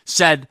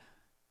said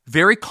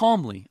very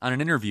calmly on an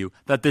interview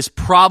that this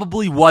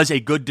probably was a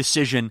good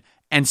decision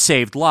and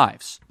saved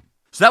lives.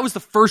 So that was the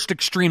first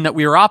extreme that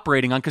we were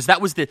operating on, because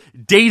that was the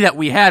day that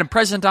we had. And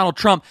President Donald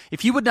Trump, if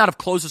he would not have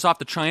closed us off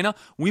to China,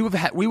 we would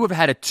have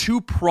had a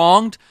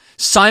two-pronged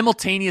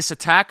simultaneous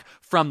attack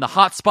from the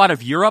hotspot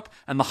of Europe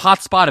and the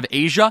hotspot of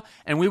Asia,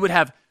 and we would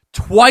have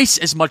twice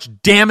as much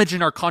damage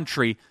in our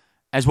country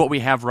as what we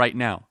have right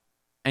now.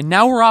 And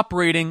now we're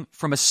operating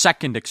from a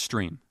second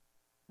extreme.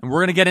 And we're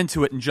going to get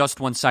into it in just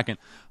 1 second.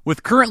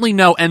 With currently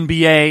no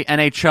NBA,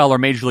 NHL, or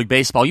Major League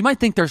Baseball, you might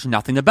think there's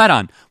nothing to bet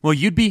on. Well,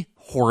 you'd be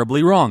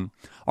horribly wrong.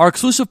 Our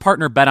exclusive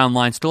partner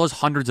BetOnline still has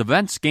hundreds of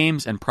events,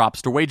 games, and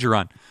props to wager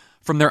on.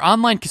 From their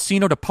online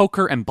casino to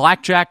poker and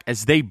blackjack,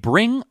 as they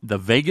bring the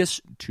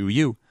Vegas to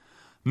you.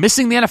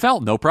 Missing the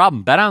NFL? No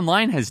problem.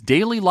 BetOnline has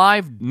daily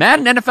live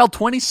Madden NFL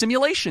 20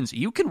 simulations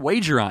you can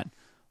wager on.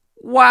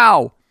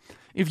 Wow.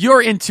 If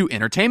you're into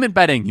entertainment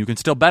betting, you can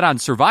still bet on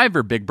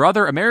Survivor, Big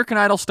Brother, American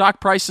Idol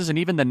stock prices, and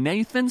even the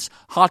Nathan's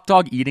hot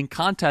dog eating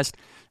contest.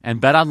 And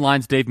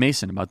BetOnline's Dave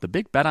Mason about the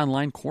big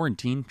BetOnline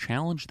quarantine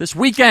challenge this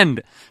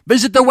weekend.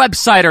 Visit the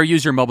website or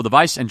use your mobile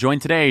device and join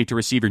today to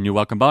receive your new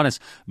welcome bonus.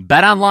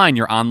 BetOnline,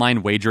 your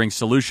online wagering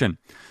solution.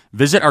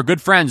 Visit our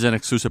good friends and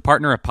exclusive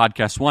partner at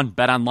Podcast One,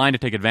 BetOnline, to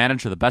take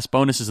advantage of the best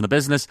bonuses in the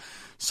business.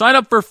 Sign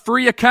up for a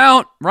free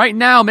account right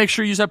now. Make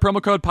sure you use that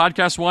promo code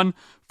Podcast One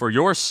for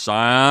your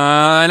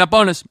sign-up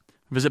bonus.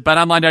 Visit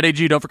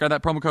betonline.ag. Don't forget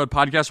that promo code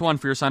Podcast One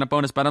for your sign-up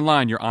bonus.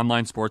 BetOnline, your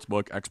online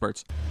sportsbook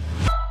experts.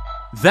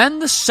 Then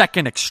the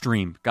second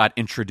extreme got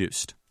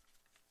introduced,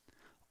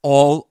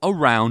 all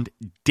around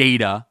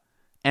data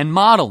and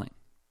modeling.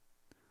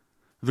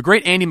 The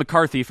great Andy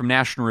McCarthy from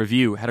National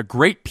Review had a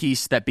great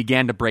piece that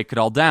began to break it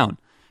all down. And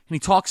he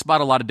talks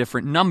about a lot of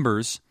different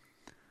numbers.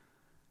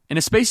 In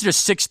a space of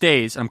just 6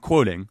 days, I'm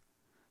quoting,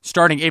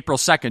 starting April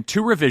 2nd,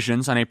 2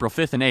 revisions on April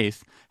 5th and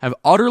 8th have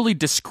utterly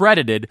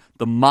discredited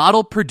the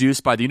model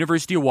produced by the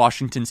University of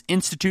Washington's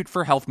Institute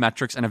for Health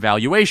Metrics and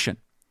Evaluation.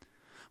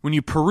 When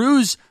you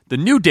peruse the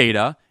new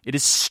data, it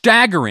is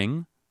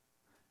staggering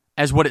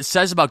as what it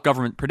says about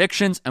government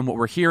predictions and what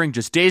we're hearing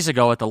just days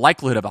ago at the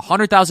likelihood of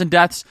 100,000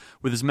 deaths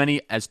with as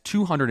many as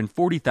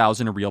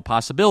 240,000 a real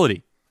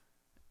possibility.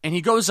 And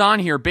he goes on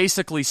here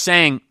basically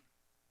saying,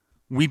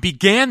 we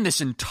began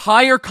this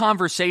entire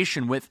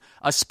conversation with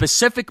a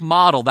specific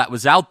model that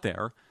was out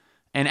there,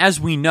 and as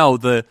we know,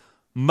 the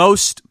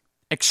most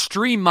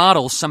extreme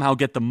models somehow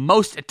get the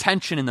most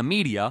attention in the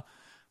media.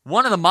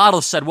 One of the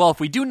models said, well, if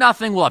we do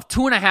nothing, we'll have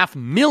 2.5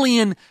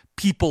 million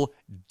people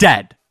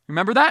dead.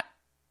 Remember that?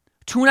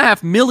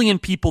 2.5 million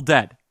people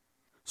dead.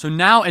 So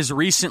now, as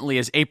recently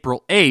as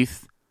April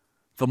 8th,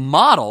 the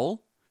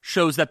model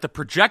shows that the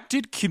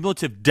projected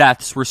cumulative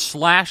deaths were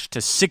slashed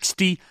to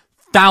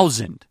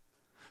 60,000.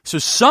 So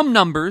some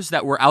numbers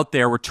that were out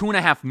there were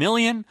 2.5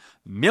 million.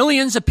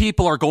 Millions of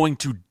people are going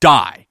to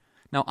die.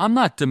 Now, I'm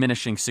not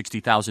diminishing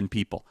 60,000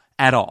 people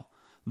at all.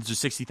 These are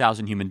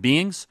 60,000 human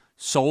beings,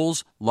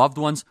 souls, loved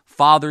ones,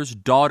 fathers,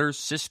 daughters,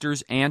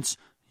 sisters, aunts.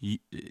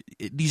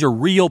 These are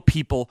real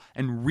people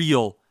and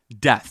real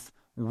death,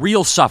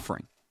 real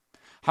suffering.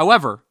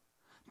 However,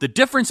 the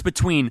difference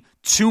between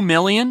 2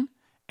 million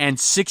and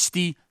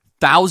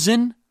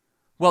 60,000,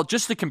 well,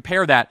 just to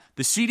compare that,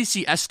 the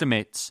CDC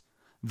estimates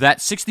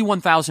that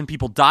 61,000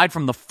 people died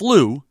from the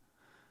flu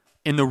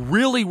in the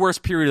really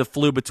worst period of the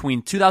flu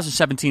between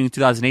 2017 and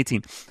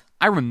 2018.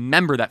 I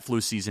remember that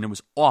flu season. It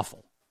was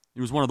awful. It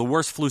was one of the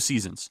worst flu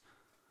seasons.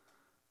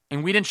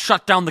 And we didn't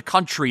shut down the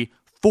country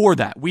for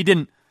that. We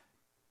didn't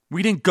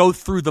go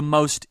through the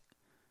most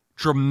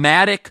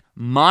dramatic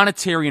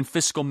monetary and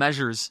fiscal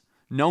measures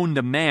known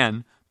to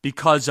man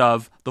because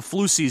of the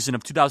flu season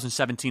of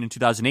 2017 and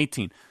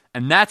 2018.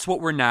 And that's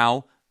what we're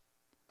now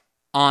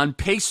on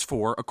pace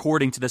for,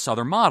 according to this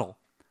other model.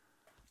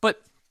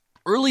 But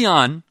early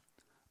on,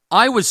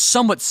 I was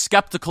somewhat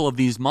skeptical of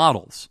these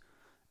models.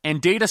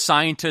 And data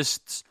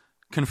scientists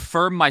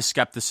confirmed my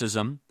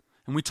skepticism.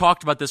 And we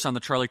talked about this on the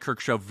Charlie Kirk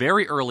Show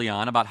very early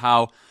on about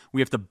how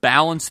we have to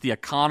balance the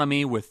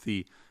economy with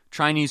the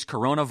Chinese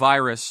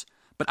coronavirus.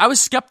 But I was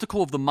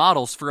skeptical of the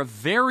models for a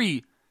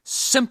very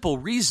simple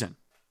reason.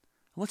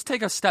 Let's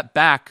take a step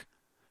back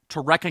to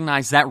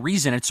recognize that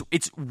reason.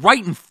 It's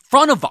right in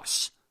front of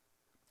us.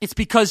 It's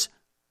because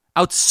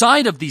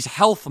outside of these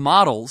health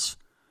models,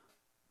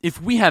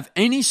 if we have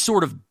any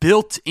sort of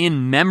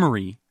built-in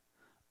memory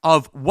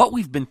of what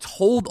we've been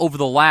told over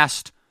the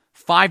last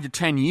 5 to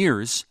 10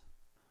 years,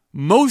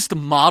 most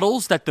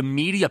models that the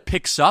media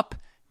picks up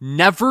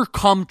never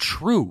come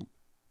true.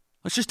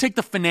 Let's just take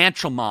the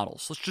financial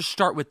models. Let's just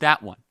start with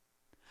that one.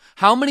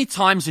 How many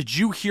times did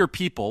you hear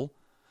people,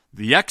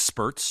 the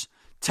experts,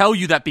 tell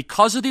you that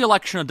because of the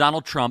election of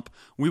Donald Trump,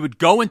 we would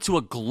go into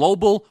a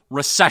global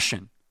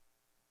recession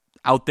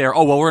out there?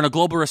 Oh, well, we're in a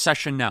global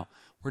recession now.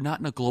 We're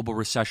not in a global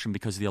recession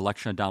because of the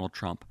election of Donald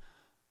Trump.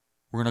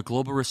 We're in a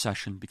global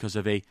recession because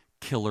of a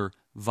killer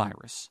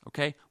virus,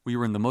 okay? We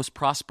were in the most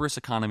prosperous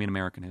economy in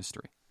American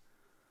history.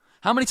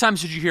 How many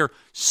times did you hear,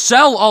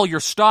 sell all your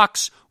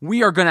stocks,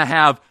 we are going to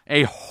have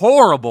a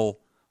horrible,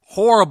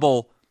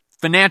 horrible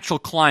financial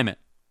climate?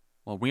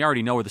 Well, we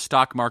already know where the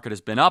stock market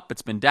has been up,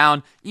 it's been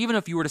down. Even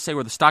if you were to say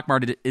where the stock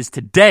market is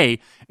today,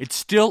 it's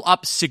still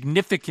up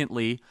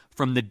significantly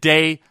from the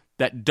day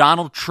that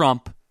Donald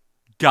Trump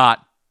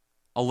got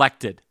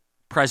elected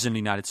president of the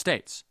United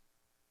States.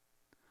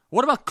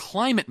 What about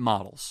climate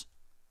models?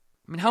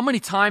 I mean, how many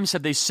times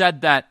have they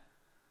said that,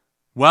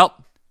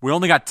 well, we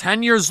only got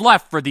 10 years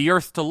left for the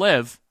Earth to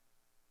live?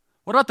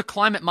 What about the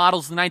climate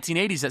models in the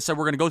 1980s that said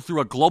we're going to go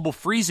through a global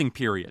freezing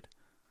period?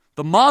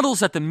 The models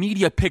that the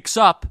media picks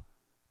up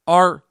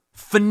are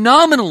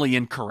phenomenally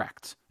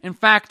incorrect. In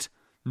fact,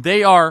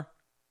 they are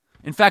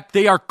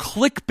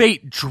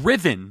clickbait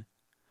driven.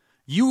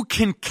 You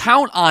can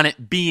count on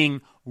it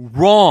being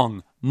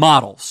wrong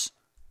models.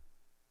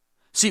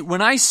 See,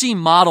 when I see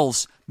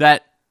models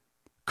that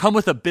come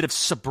with a bit of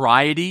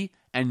sobriety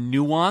and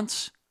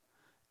nuance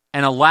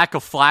and a lack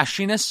of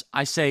flashiness,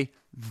 I say,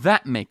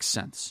 that makes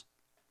sense.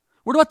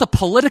 What about the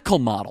political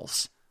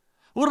models?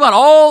 What about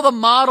all the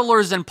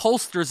modelers and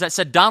pollsters that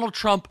said Donald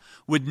Trump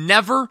would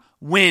never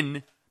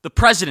win the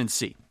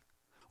presidency?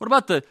 What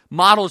about the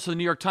modelers of the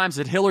New York Times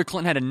that Hillary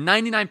Clinton had a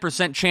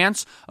 99%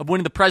 chance of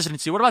winning the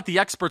presidency? What about the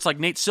experts like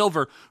Nate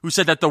Silver who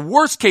said that the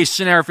worst case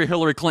scenario for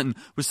Hillary Clinton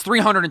was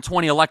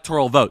 320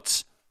 electoral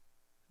votes?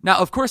 Now,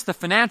 of course, the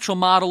financial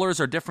modelers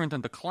are different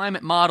than the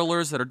climate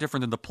modelers, that are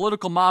different than the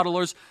political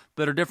modelers,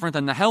 that are different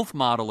than the health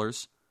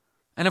modelers.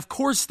 And of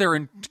course, they're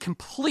in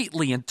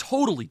completely and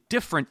totally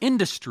different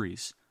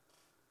industries.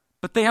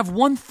 But they have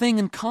one thing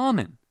in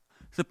common.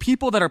 The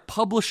people that are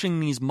publishing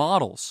these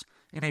models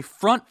in a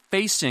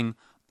front-facing,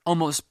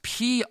 almost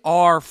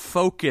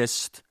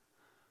PR-focused,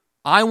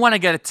 I want to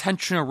get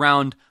attention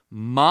around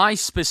my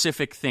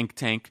specific think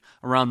tank,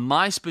 around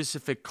my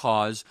specific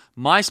cause,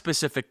 my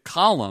specific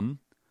column,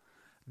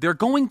 they're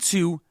going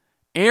to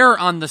err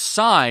on the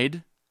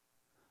side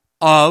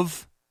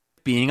of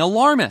being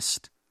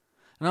alarmist.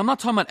 And I'm not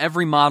talking about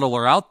every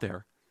modeler out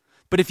there,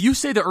 but if you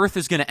say the Earth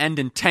is going to end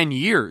in 10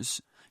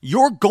 years,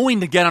 you're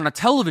going to get on a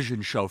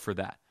television show for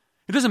that.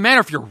 It doesn't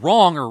matter if you're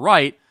wrong or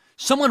right.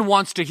 Someone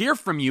wants to hear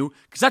from you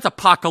because that's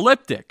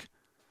apocalyptic.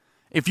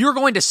 If you're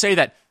going to say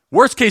that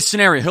worst case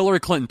scenario, Hillary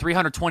Clinton,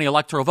 320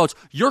 electoral votes,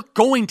 you're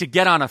going to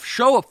get on a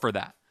show up for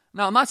that.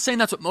 Now, I'm not saying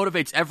that's what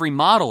motivates every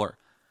modeler,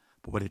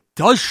 but what it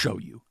does show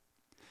you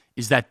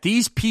is that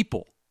these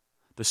people,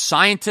 the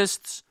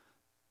scientists,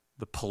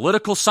 the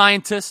political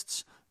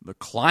scientists, the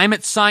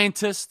climate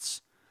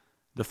scientists,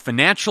 the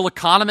financial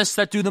economists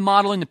that do the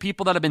modeling, the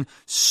people that have been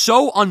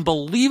so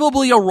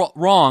unbelievably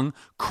wrong,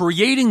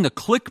 creating the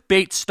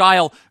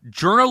clickbait-style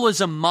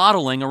journalism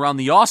modeling around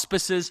the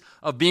auspices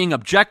of being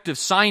objective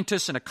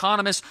scientists and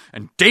economists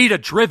and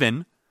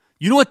data-driven,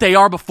 you know what they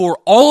are before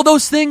all of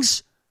those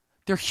things?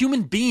 They're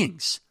human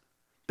beings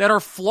that are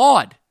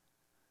flawed.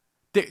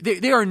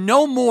 They are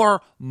no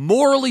more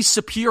morally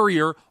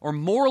superior or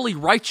morally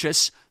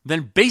righteous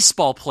than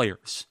baseball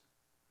players.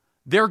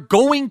 They're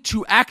going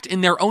to act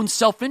in their own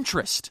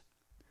self-interest.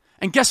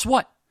 And guess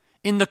what?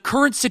 In the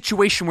current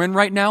situation we're in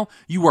right now,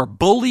 you are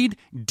bullied,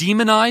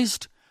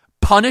 demonized,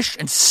 punished,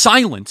 and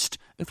silenced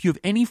if you have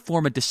any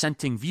form of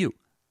dissenting view.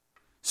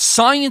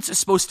 Science is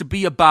supposed to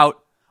be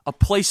about a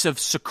place of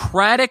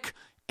Socratic,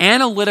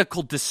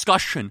 analytical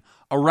discussion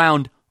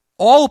around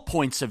all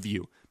points of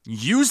view.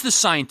 Use the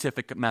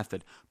scientific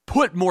method.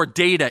 Put more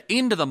data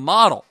into the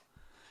model.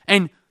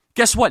 And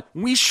guess what?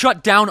 We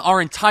shut down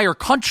our entire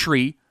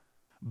country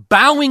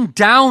bowing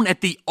down at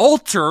the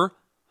altar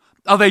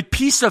of a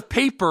piece of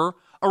paper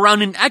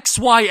around an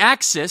XY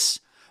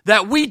axis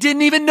that we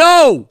didn't even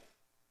know.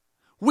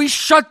 We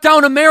shut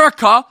down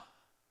America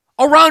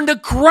around a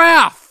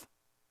graph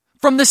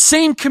from the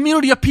same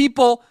community of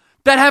people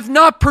that have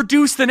not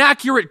produced an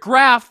accurate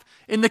graph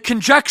in the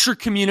conjecture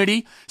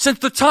community since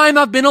the time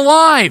I've been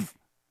alive.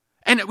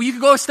 And you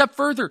can go a step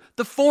further.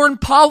 The foreign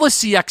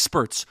policy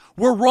experts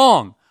were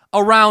wrong.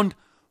 around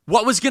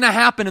what was going to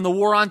happen in the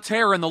war on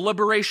terror and the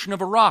liberation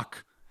of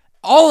Iraq.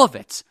 All of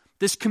it.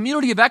 This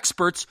community of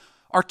experts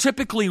are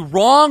typically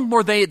wrong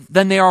more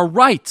than they are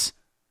right.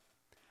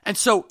 And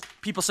so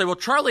people say, well,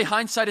 Charlie,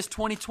 hindsight is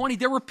 20/20.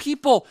 There were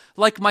people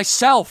like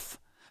myself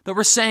that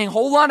were saying,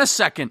 hold on a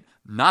second.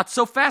 Not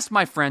so fast,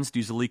 my friends, to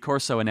use a Lee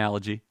Corso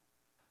analogy.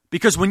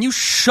 Because when you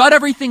shut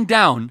everything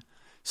down,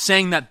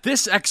 saying that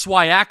this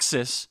XY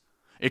axis,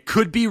 it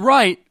could be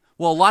right,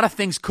 well, a lot of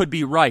things could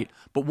be right.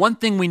 But one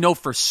thing we know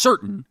for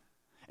certain,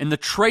 in the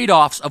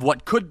trade-offs of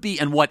what could be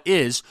and what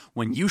is,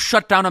 when you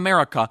shut down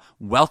America,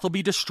 wealth will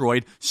be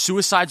destroyed,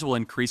 suicides will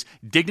increase,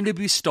 dignity will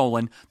be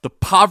stolen, the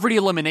poverty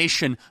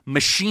elimination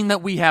machine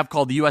that we have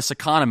called the U.S.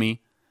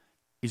 economy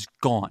is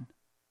gone.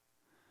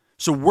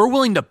 So we're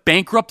willing to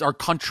bankrupt our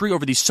country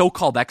over these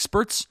so-called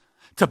experts,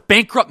 to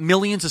bankrupt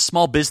millions of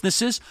small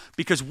businesses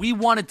because we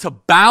wanted to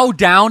bow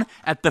down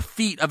at the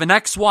feet of an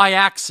XY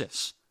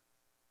axis.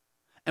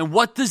 And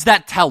what does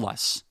that tell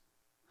us?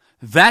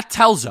 That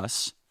tells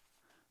us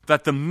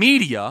that the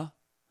media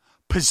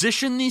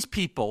positioned these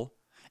people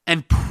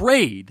and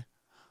preyed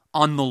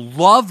on the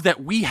love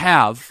that we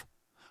have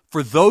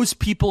for those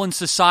people in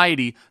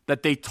society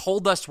that they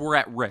told us were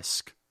at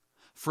risk.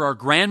 For our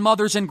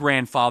grandmothers and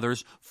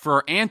grandfathers, for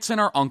our aunts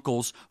and our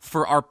uncles,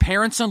 for our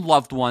parents and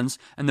loved ones,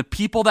 and the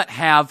people that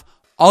have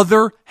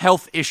other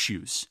health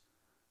issues.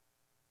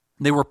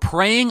 They were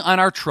preying on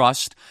our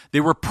trust.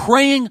 They were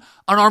preying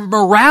on our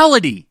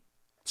morality.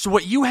 So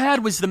what you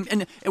had was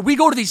and we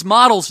go to these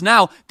models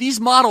now, these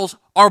models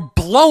are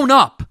blown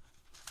up.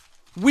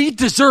 We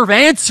deserve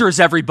answers,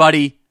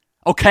 everybody,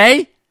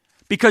 okay?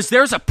 Because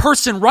there's a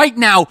person right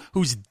now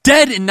who's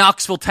dead in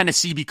Knoxville,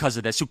 Tennessee because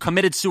of this, who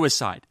committed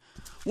suicide.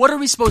 What are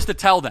we supposed to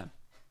tell them?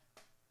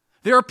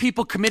 There are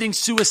people committing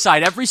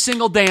suicide every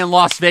single day in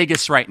Las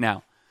Vegas right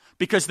now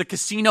because the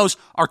casinos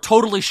are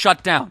totally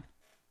shut down.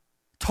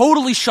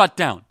 Totally shut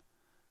down.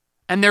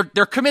 And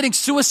they're committing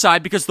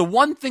suicide because the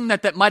one thing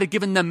that might have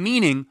given them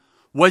meaning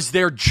was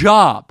their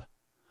job,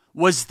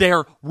 was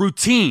their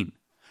routine.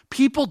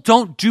 People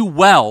don't do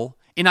well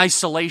in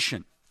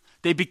isolation.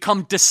 They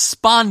become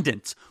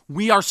despondent.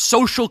 We are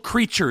social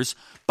creatures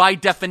by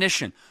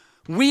definition.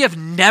 We have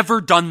never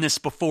done this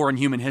before in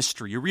human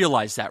history. You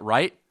realize that,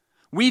 right?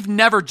 We've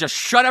never just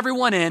shut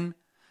everyone in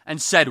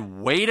and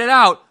said, wait it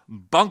out,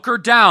 bunker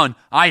down.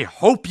 I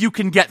hope you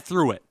can get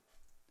through it.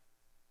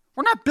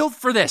 We're not built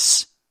for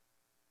this.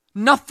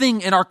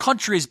 Nothing in our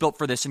country is built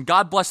for this, and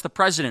God bless the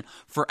president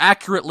for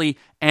accurately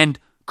and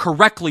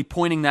correctly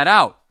pointing that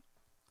out.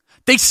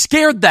 They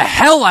scared the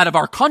hell out of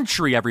our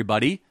country,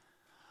 everybody,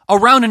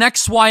 around an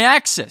XY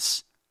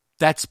axis.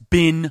 That's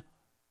been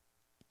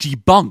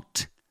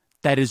debunked.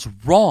 That is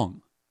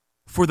wrong.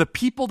 For the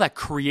people that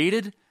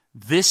created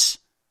this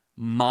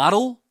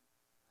model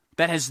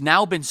that has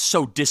now been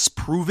so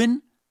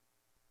disproven,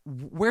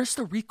 where's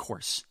the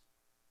recourse?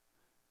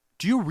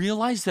 Do you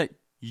realize that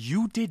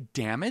you did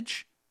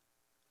damage?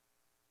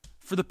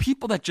 For the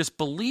people that just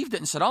believed it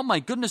and said, oh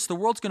my goodness, the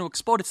world's going to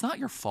explode, it's not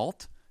your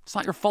fault. It's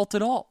not your fault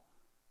at all.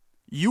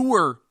 You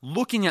were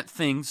looking at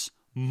things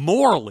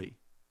morally.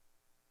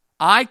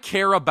 I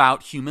care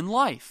about human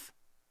life.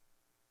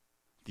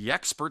 The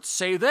experts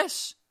say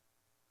this.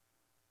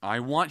 I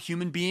want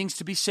human beings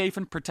to be safe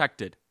and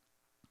protected.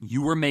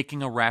 You were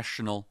making a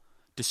rational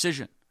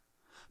decision.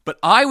 But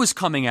I was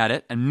coming at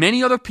it, and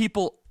many other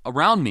people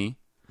around me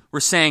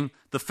were saying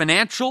the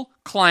financial,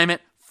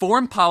 climate,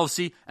 foreign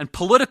policy, and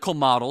political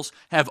models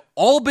have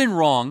all been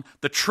wrong.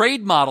 The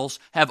trade models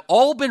have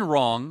all been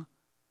wrong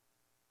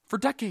for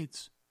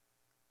decades.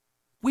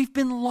 We've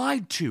been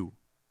lied to.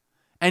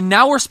 And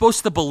now we're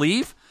supposed to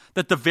believe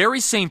that the very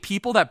same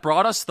people that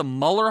brought us the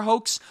Mueller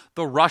hoax,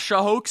 the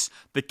Russia hoax,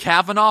 the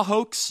Kavanaugh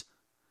hoax,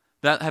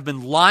 that have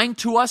been lying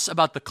to us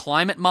about the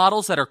climate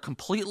models that are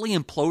completely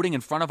imploding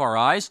in front of our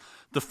eyes,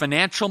 the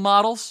financial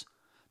models,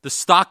 the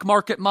stock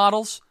market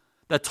models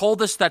that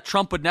told us that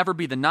Trump would never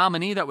be the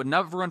nominee, that would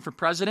never run for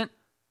president,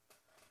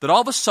 that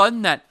all of a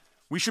sudden that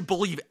we should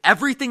believe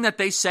everything that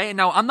they say. And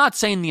now I'm not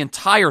saying the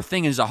entire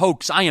thing is a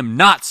hoax. I am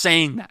not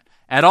saying that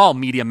at all,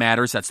 Media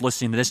Matters that's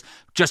listening to this,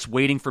 just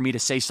waiting for me to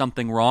say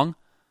something wrong.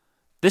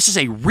 This is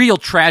a real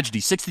tragedy.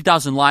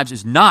 60,000 lives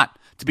is not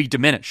to be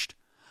diminished.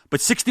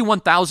 But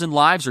 61,000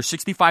 lives or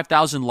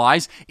 65,000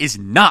 lives is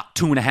not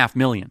 2.5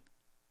 million.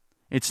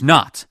 It's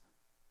not.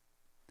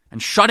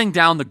 And shutting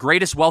down the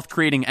greatest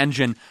wealth-creating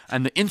engine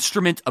and the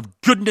instrument of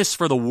goodness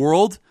for the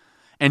world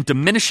and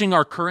diminishing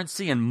our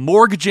currency and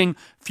mortgaging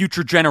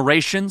future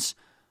generations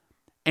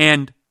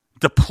and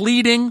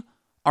depleting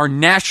our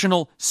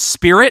national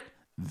spirit,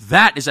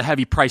 that is a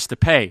heavy price to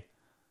pay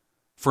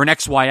for an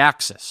XY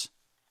axis.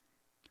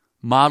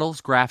 Models,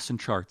 graphs, and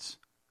charts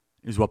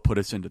is what put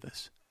us into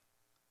this.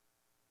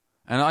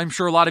 And I'm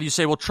sure a lot of you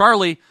say, well,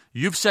 Charlie,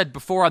 you've said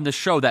before on this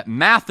show that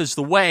math is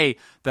the way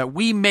that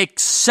we make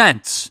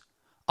sense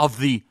of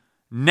the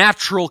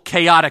natural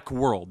chaotic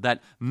world,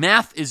 that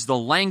math is the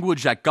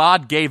language that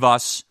God gave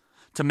us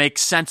to make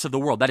sense of the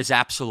world. That is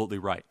absolutely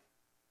right.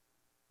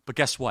 But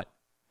guess what?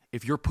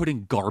 If you're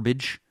putting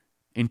garbage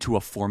into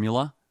a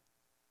formula,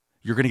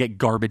 you're going to get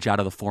garbage out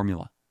of the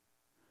formula.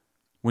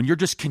 When you're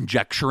just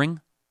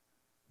conjecturing,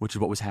 which is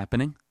what was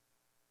happening,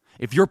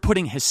 if you're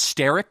putting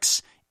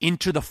hysterics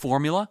into the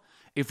formula,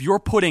 if you're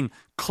putting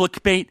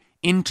clickbait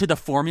into the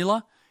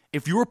formula,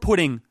 if you're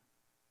putting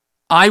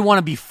I want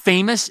to be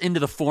famous into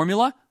the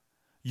formula,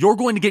 you're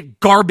going to get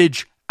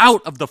garbage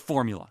out of the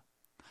formula.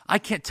 I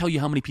can't tell you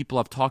how many people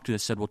I've talked to that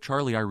said, well,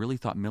 Charlie, I really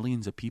thought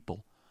millions of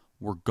people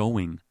were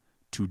going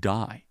to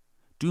die.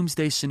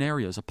 Doomsday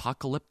scenarios,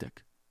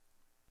 apocalyptic.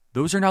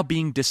 Those are now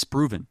being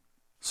disproven.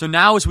 So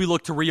now as we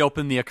look to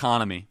reopen the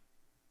economy,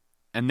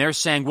 and they're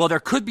saying, well, there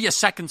could be a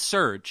second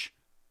surge,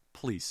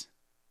 please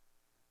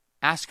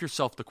ask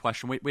yourself the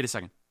question, wait a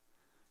second.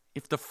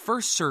 If the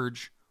first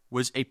surge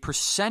was a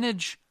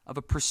percentage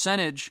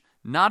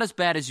not as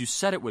bad as you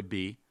said it would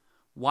be,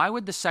 why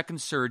would the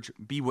second surge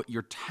be what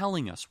you're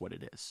telling us what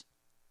it is?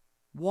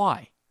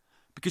 Why?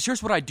 Because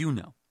here's what I do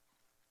know.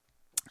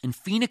 In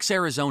Phoenix,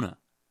 Arizona,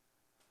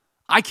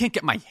 I can't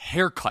get my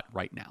hair cut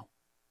right now.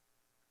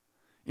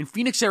 In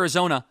Phoenix,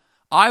 Arizona,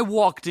 I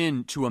walked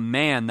into a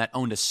man that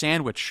owned a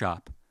sandwich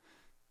shop,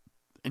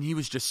 and he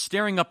was just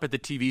staring up at the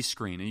TV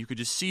screen, and you could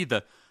just see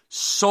the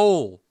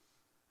soul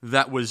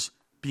that was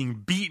being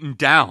beaten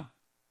down,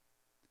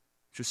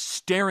 just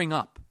staring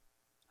up.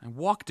 I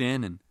walked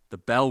in, and the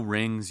bell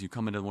rings. You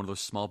come into one of those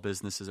small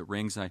businesses, it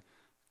rings, and I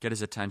get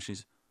his attention.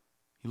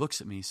 He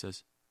looks at me, he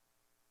says,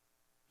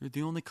 "You're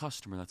the only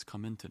customer that's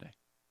come in today."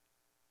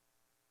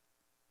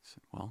 I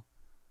said, well,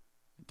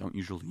 I don't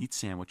usually eat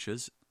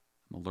sandwiches.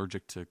 I'm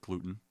allergic to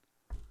gluten.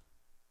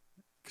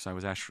 Because I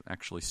was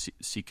actually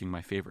seeking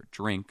my favorite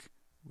drink,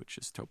 which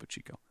is Topo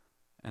Chico.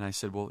 And I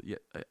said, well, yeah,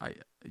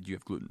 do you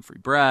have gluten-free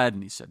bread?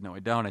 And he said, no, I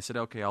don't. I said,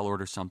 okay, I'll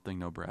order something,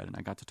 no bread. And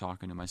I got to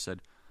talking to him. I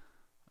said,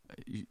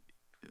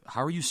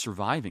 how are you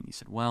surviving? He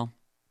said, well,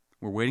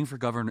 we're waiting for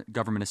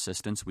government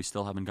assistance. We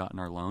still haven't gotten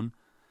our loan.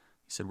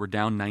 He said, we're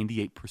down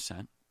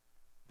 98%.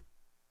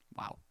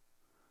 Wow.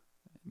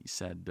 And he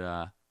said,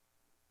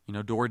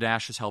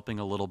 DoorDash is helping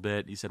a little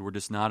bit. He said, we're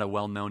just not a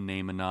well-known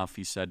name enough.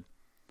 He said,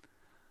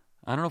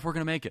 I don't know if we're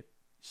going to make it.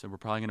 He said, we're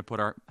probably going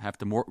to have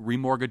to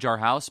remortgage our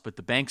house, but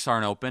the banks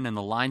aren't open, and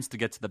the lines to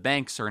get to the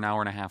banks are an hour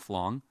and a half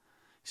long.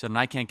 He said, and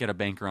I can't get a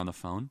banker on the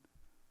phone.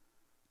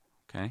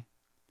 Okay. He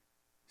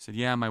said,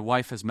 yeah, my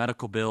wife has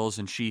medical bills,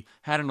 and she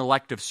had an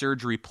elective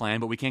surgery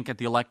plan, but we can't get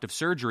the elective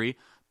surgery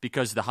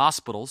because the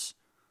hospitals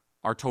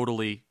are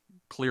totally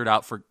cleared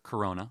out for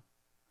corona.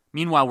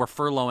 Meanwhile, we're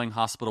furloughing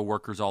hospital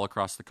workers all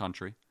across the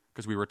country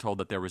because we were told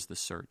that there was this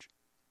surge.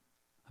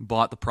 I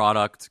bought the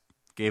product,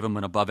 gave him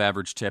an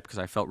above-average tip because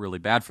I felt really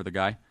bad for the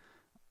guy,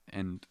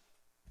 and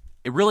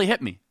it really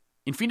hit me.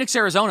 In Phoenix,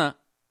 Arizona,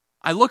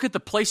 I look at the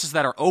places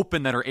that are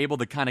open that are able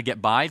to kind of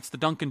get by. It's the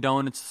Dunkin'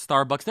 Donuts, the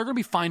Starbucks. They're going to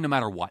be fine no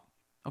matter what,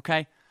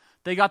 okay?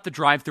 They got the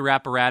drive-through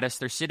apparatus.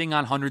 They're sitting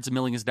on hundreds of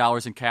millions of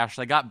dollars in cash.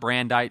 They got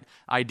brand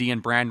ID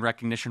and brand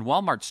recognition.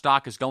 Walmart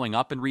stock is going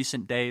up in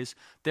recent days.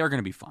 They're going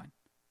to be fine.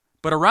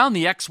 But around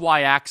the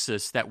XY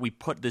axis that we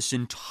put this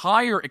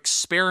entire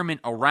experiment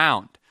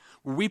around,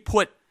 where we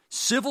put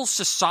civil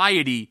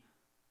society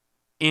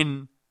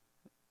in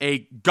a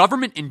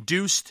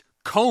government-induced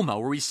coma,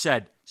 where we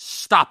said,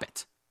 stop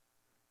it,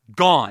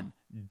 gone,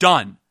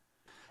 done.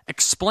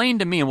 Explain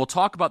to me, and we'll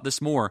talk about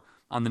this more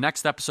on the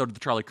next episode of the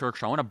Charlie Kirk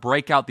Show. I want to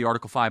break out the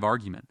Article 5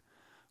 argument,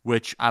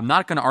 which I'm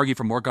not going to argue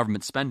for more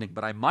government spending,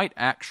 but I might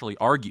actually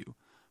argue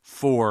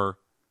for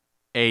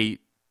a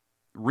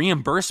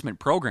reimbursement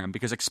program,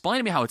 because explain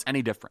to me how it's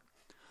any different.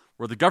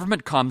 Where the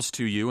government comes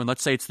to you, and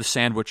let's say it's the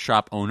sandwich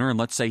shop owner, and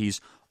let's say he's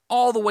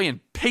all the way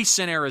in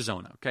Payson,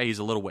 Arizona. Okay, he's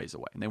a little ways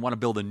away, and they want to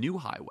build a new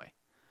highway.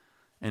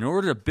 In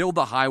order to build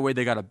the highway,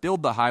 they got to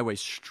build the highway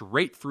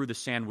straight through the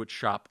sandwich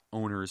shop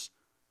owner's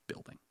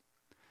building.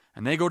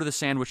 And they go to the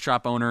sandwich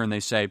shop owner and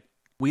they say,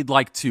 we'd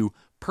like to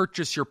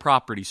purchase your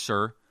property,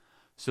 sir,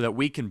 so that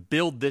we can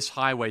build this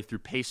highway through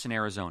Payson,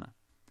 Arizona.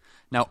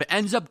 Now, if it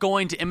ends up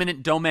going to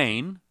eminent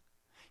domain,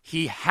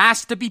 he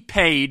has to be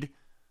paid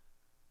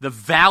the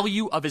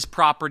value of his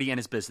property and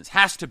his business.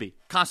 Has to be,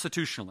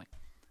 constitutionally.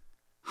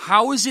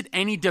 How is it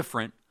any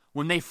different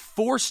when they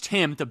forced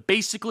him to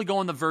basically go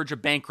on the verge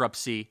of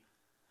bankruptcy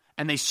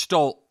and they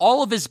stole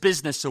all of his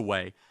business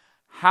away?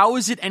 How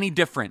is it any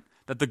different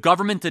that the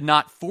government did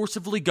not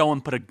forcibly go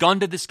and put a gun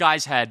to this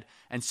guy's head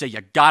and say,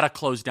 you gotta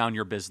close down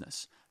your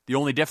business? The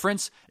only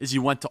difference is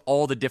you went to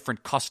all the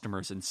different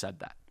customers and said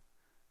that.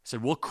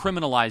 Said, we'll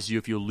criminalize you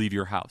if you leave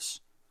your house.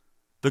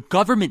 The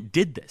government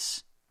did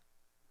this.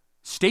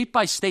 State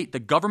by state, the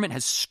government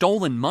has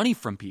stolen money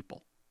from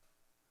people.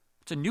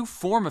 It's a new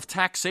form of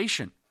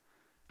taxation.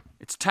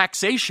 It's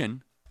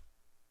taxation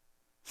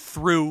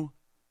through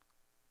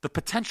the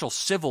potential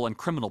civil and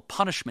criminal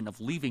punishment of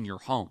leaving your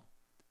home.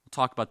 We'll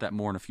talk about that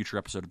more in a future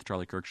episode of The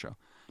Charlie Kirk Show.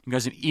 You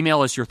guys can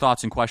email us your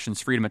thoughts and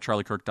questions,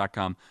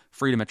 freedom@charliekirk.com,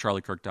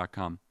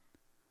 freedom@charliekirk.com.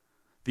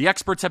 The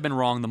experts have been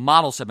wrong, the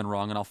models have been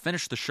wrong, and I'll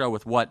finish the show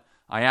with what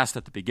I asked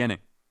at the beginning.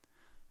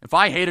 If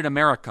I hated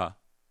America,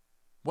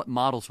 what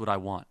models would I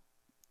want?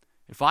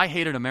 If I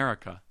hated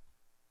America,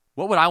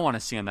 what would I want to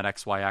see on that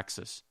XY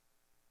axis?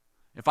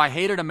 If I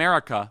hated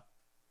America,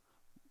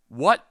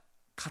 What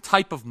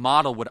type of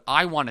model would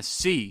I want to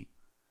see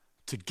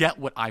to get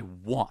what I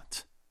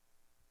want?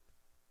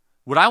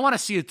 Would I want to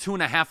see a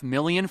 2.5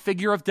 million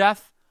figure of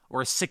death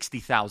or a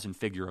 60,000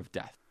 figure of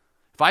death?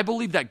 If I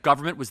believed that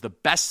government was the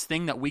best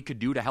thing that we could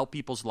do to help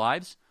people's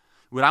lives,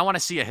 would I want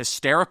to see a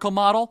hysterical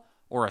model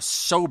or a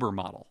sober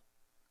model?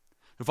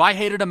 If I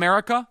hated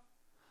America,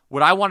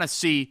 would I want to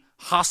see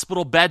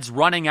hospital beds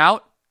running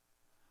out?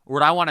 Or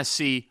would I want to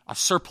see a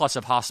surplus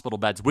of hospital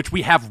beds, which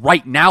we have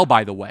right now,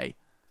 by the way,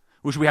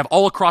 which we have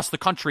all across the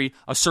country,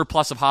 a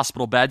surplus of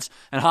hospital beds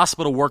and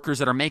hospital workers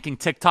that are making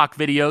TikTok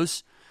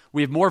videos.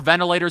 We have more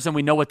ventilators than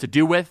we know what to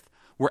do with.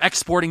 We're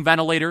exporting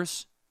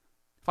ventilators.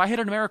 If I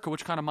hated America,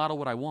 which kind of model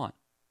would I want?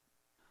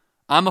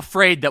 I'm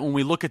afraid that when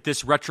we look at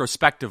this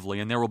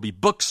retrospectively, and there will be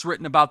books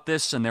written about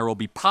this, and there will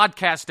be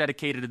podcasts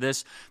dedicated to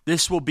this,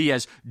 this will be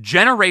as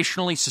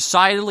generationally,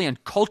 societally,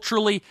 and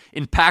culturally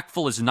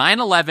impactful as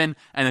 9/11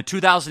 and the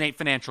 2008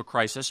 financial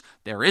crisis.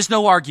 There is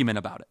no argument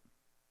about it.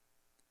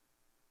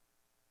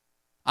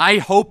 I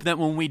hope that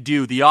when we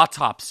do the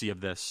autopsy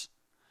of this,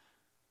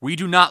 we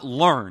do not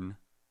learn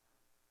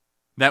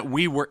that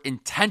we were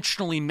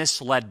intentionally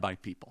misled by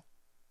people.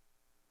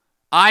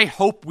 I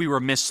hope we were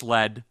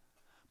misled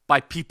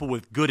by people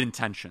with good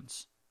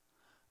intentions.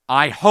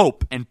 I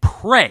hope and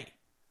pray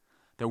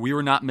that we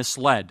were not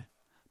misled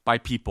by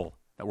people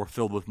that were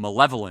filled with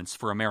malevolence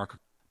for America.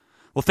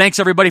 Well, thanks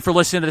everybody for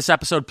listening to this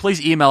episode.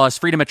 Please email us,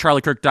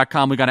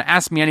 freedom@charliekirk.com. We got to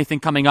Ask Me Anything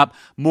coming up,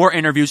 more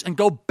interviews, and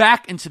go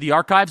back into the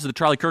archives of The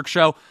Charlie Kirk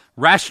Show,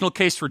 Rational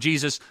Case for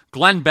Jesus,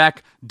 Glenn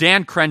Beck,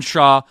 Dan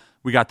Crenshaw.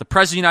 We got the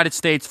President of the United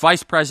States,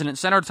 Vice President,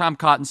 Senator Tom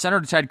Cotton,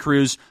 Senator Ted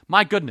Cruz.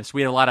 My goodness,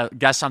 we had a lot of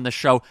guests on this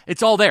show.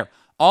 It's all there.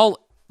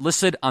 All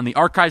listed on the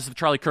archives of The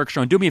Charlie Kirk Show.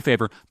 And do me a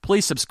favor,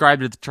 please subscribe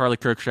to The Charlie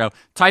Kirk Show.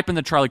 Type in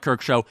The Charlie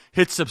Kirk Show,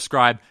 hit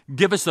subscribe,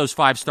 give us those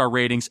 5-star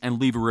ratings, and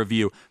leave a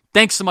review.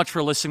 Thanks so much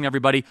for listening,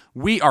 everybody.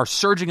 We are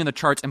surging in the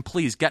charts, and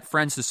please get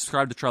friends to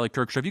subscribe to The Charlie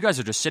Kirk Show. If you guys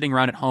are just sitting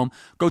around at home,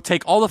 go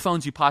take all the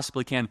phones you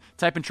possibly can,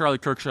 type in Charlie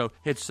Kirk Show,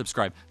 hit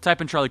subscribe. Type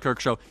in Charlie Kirk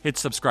Show, hit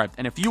subscribe.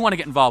 And if you want to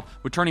get involved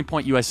with Turning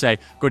Point USA,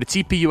 go to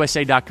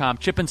tpusa.com,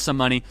 chip in some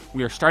money.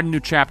 We are starting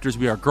new chapters.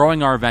 We are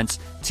growing our events,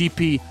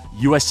 tpusa.com.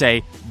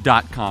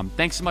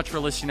 Thanks so much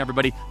for listening,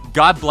 everybody.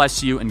 God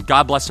bless you, and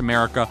God bless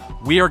America.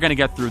 We are going to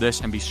get through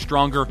this and be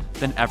stronger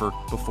than ever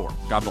before.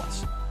 God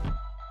bless.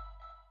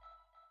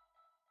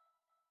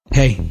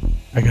 Hey,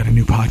 I got a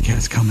new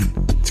podcast coming.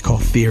 It's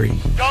called Theory.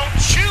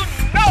 Don't you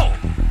know?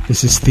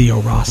 This is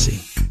Theo Rossi.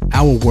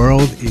 Our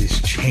world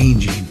is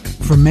changing.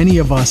 For many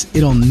of us,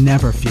 it'll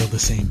never feel the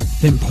same.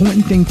 The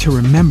important thing to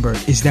remember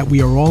is that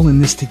we are all in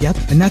this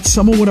together. And that's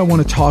some of what I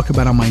want to talk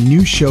about on my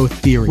new show,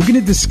 Theory. We're going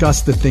to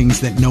discuss the things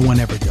that no one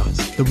ever does.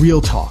 The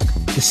real talk,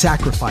 the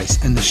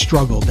sacrifice, and the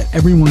struggle that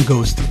everyone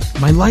goes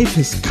through. My life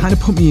has kind of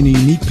put me in a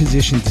unique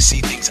position to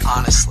see things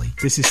honestly.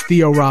 This is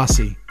Theo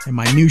Rossi, and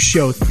my new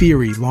show,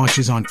 Theory,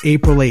 launches on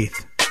April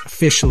 8th,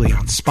 officially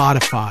on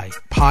Spotify,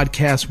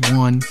 Podcast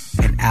One,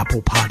 and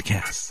Apple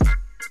Podcasts.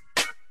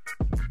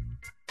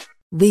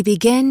 We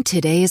begin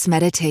today's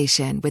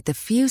meditation with a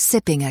few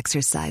sipping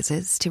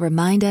exercises to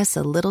remind us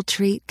a little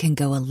treat can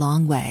go a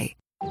long way.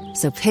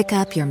 So pick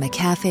up your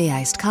McCafe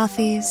iced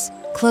coffees,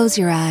 close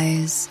your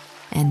eyes,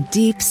 and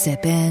deep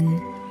sip in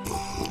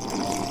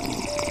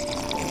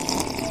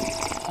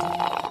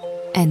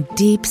and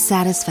deep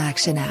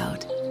satisfaction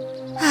out.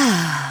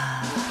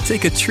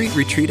 Take a treat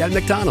retreat at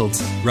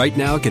McDonald's. Right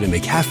now, get a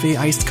McCafe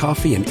iced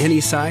coffee in any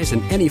size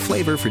and any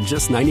flavor for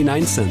just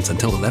 99 cents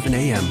until 11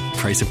 a.m.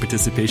 Price and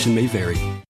participation may vary.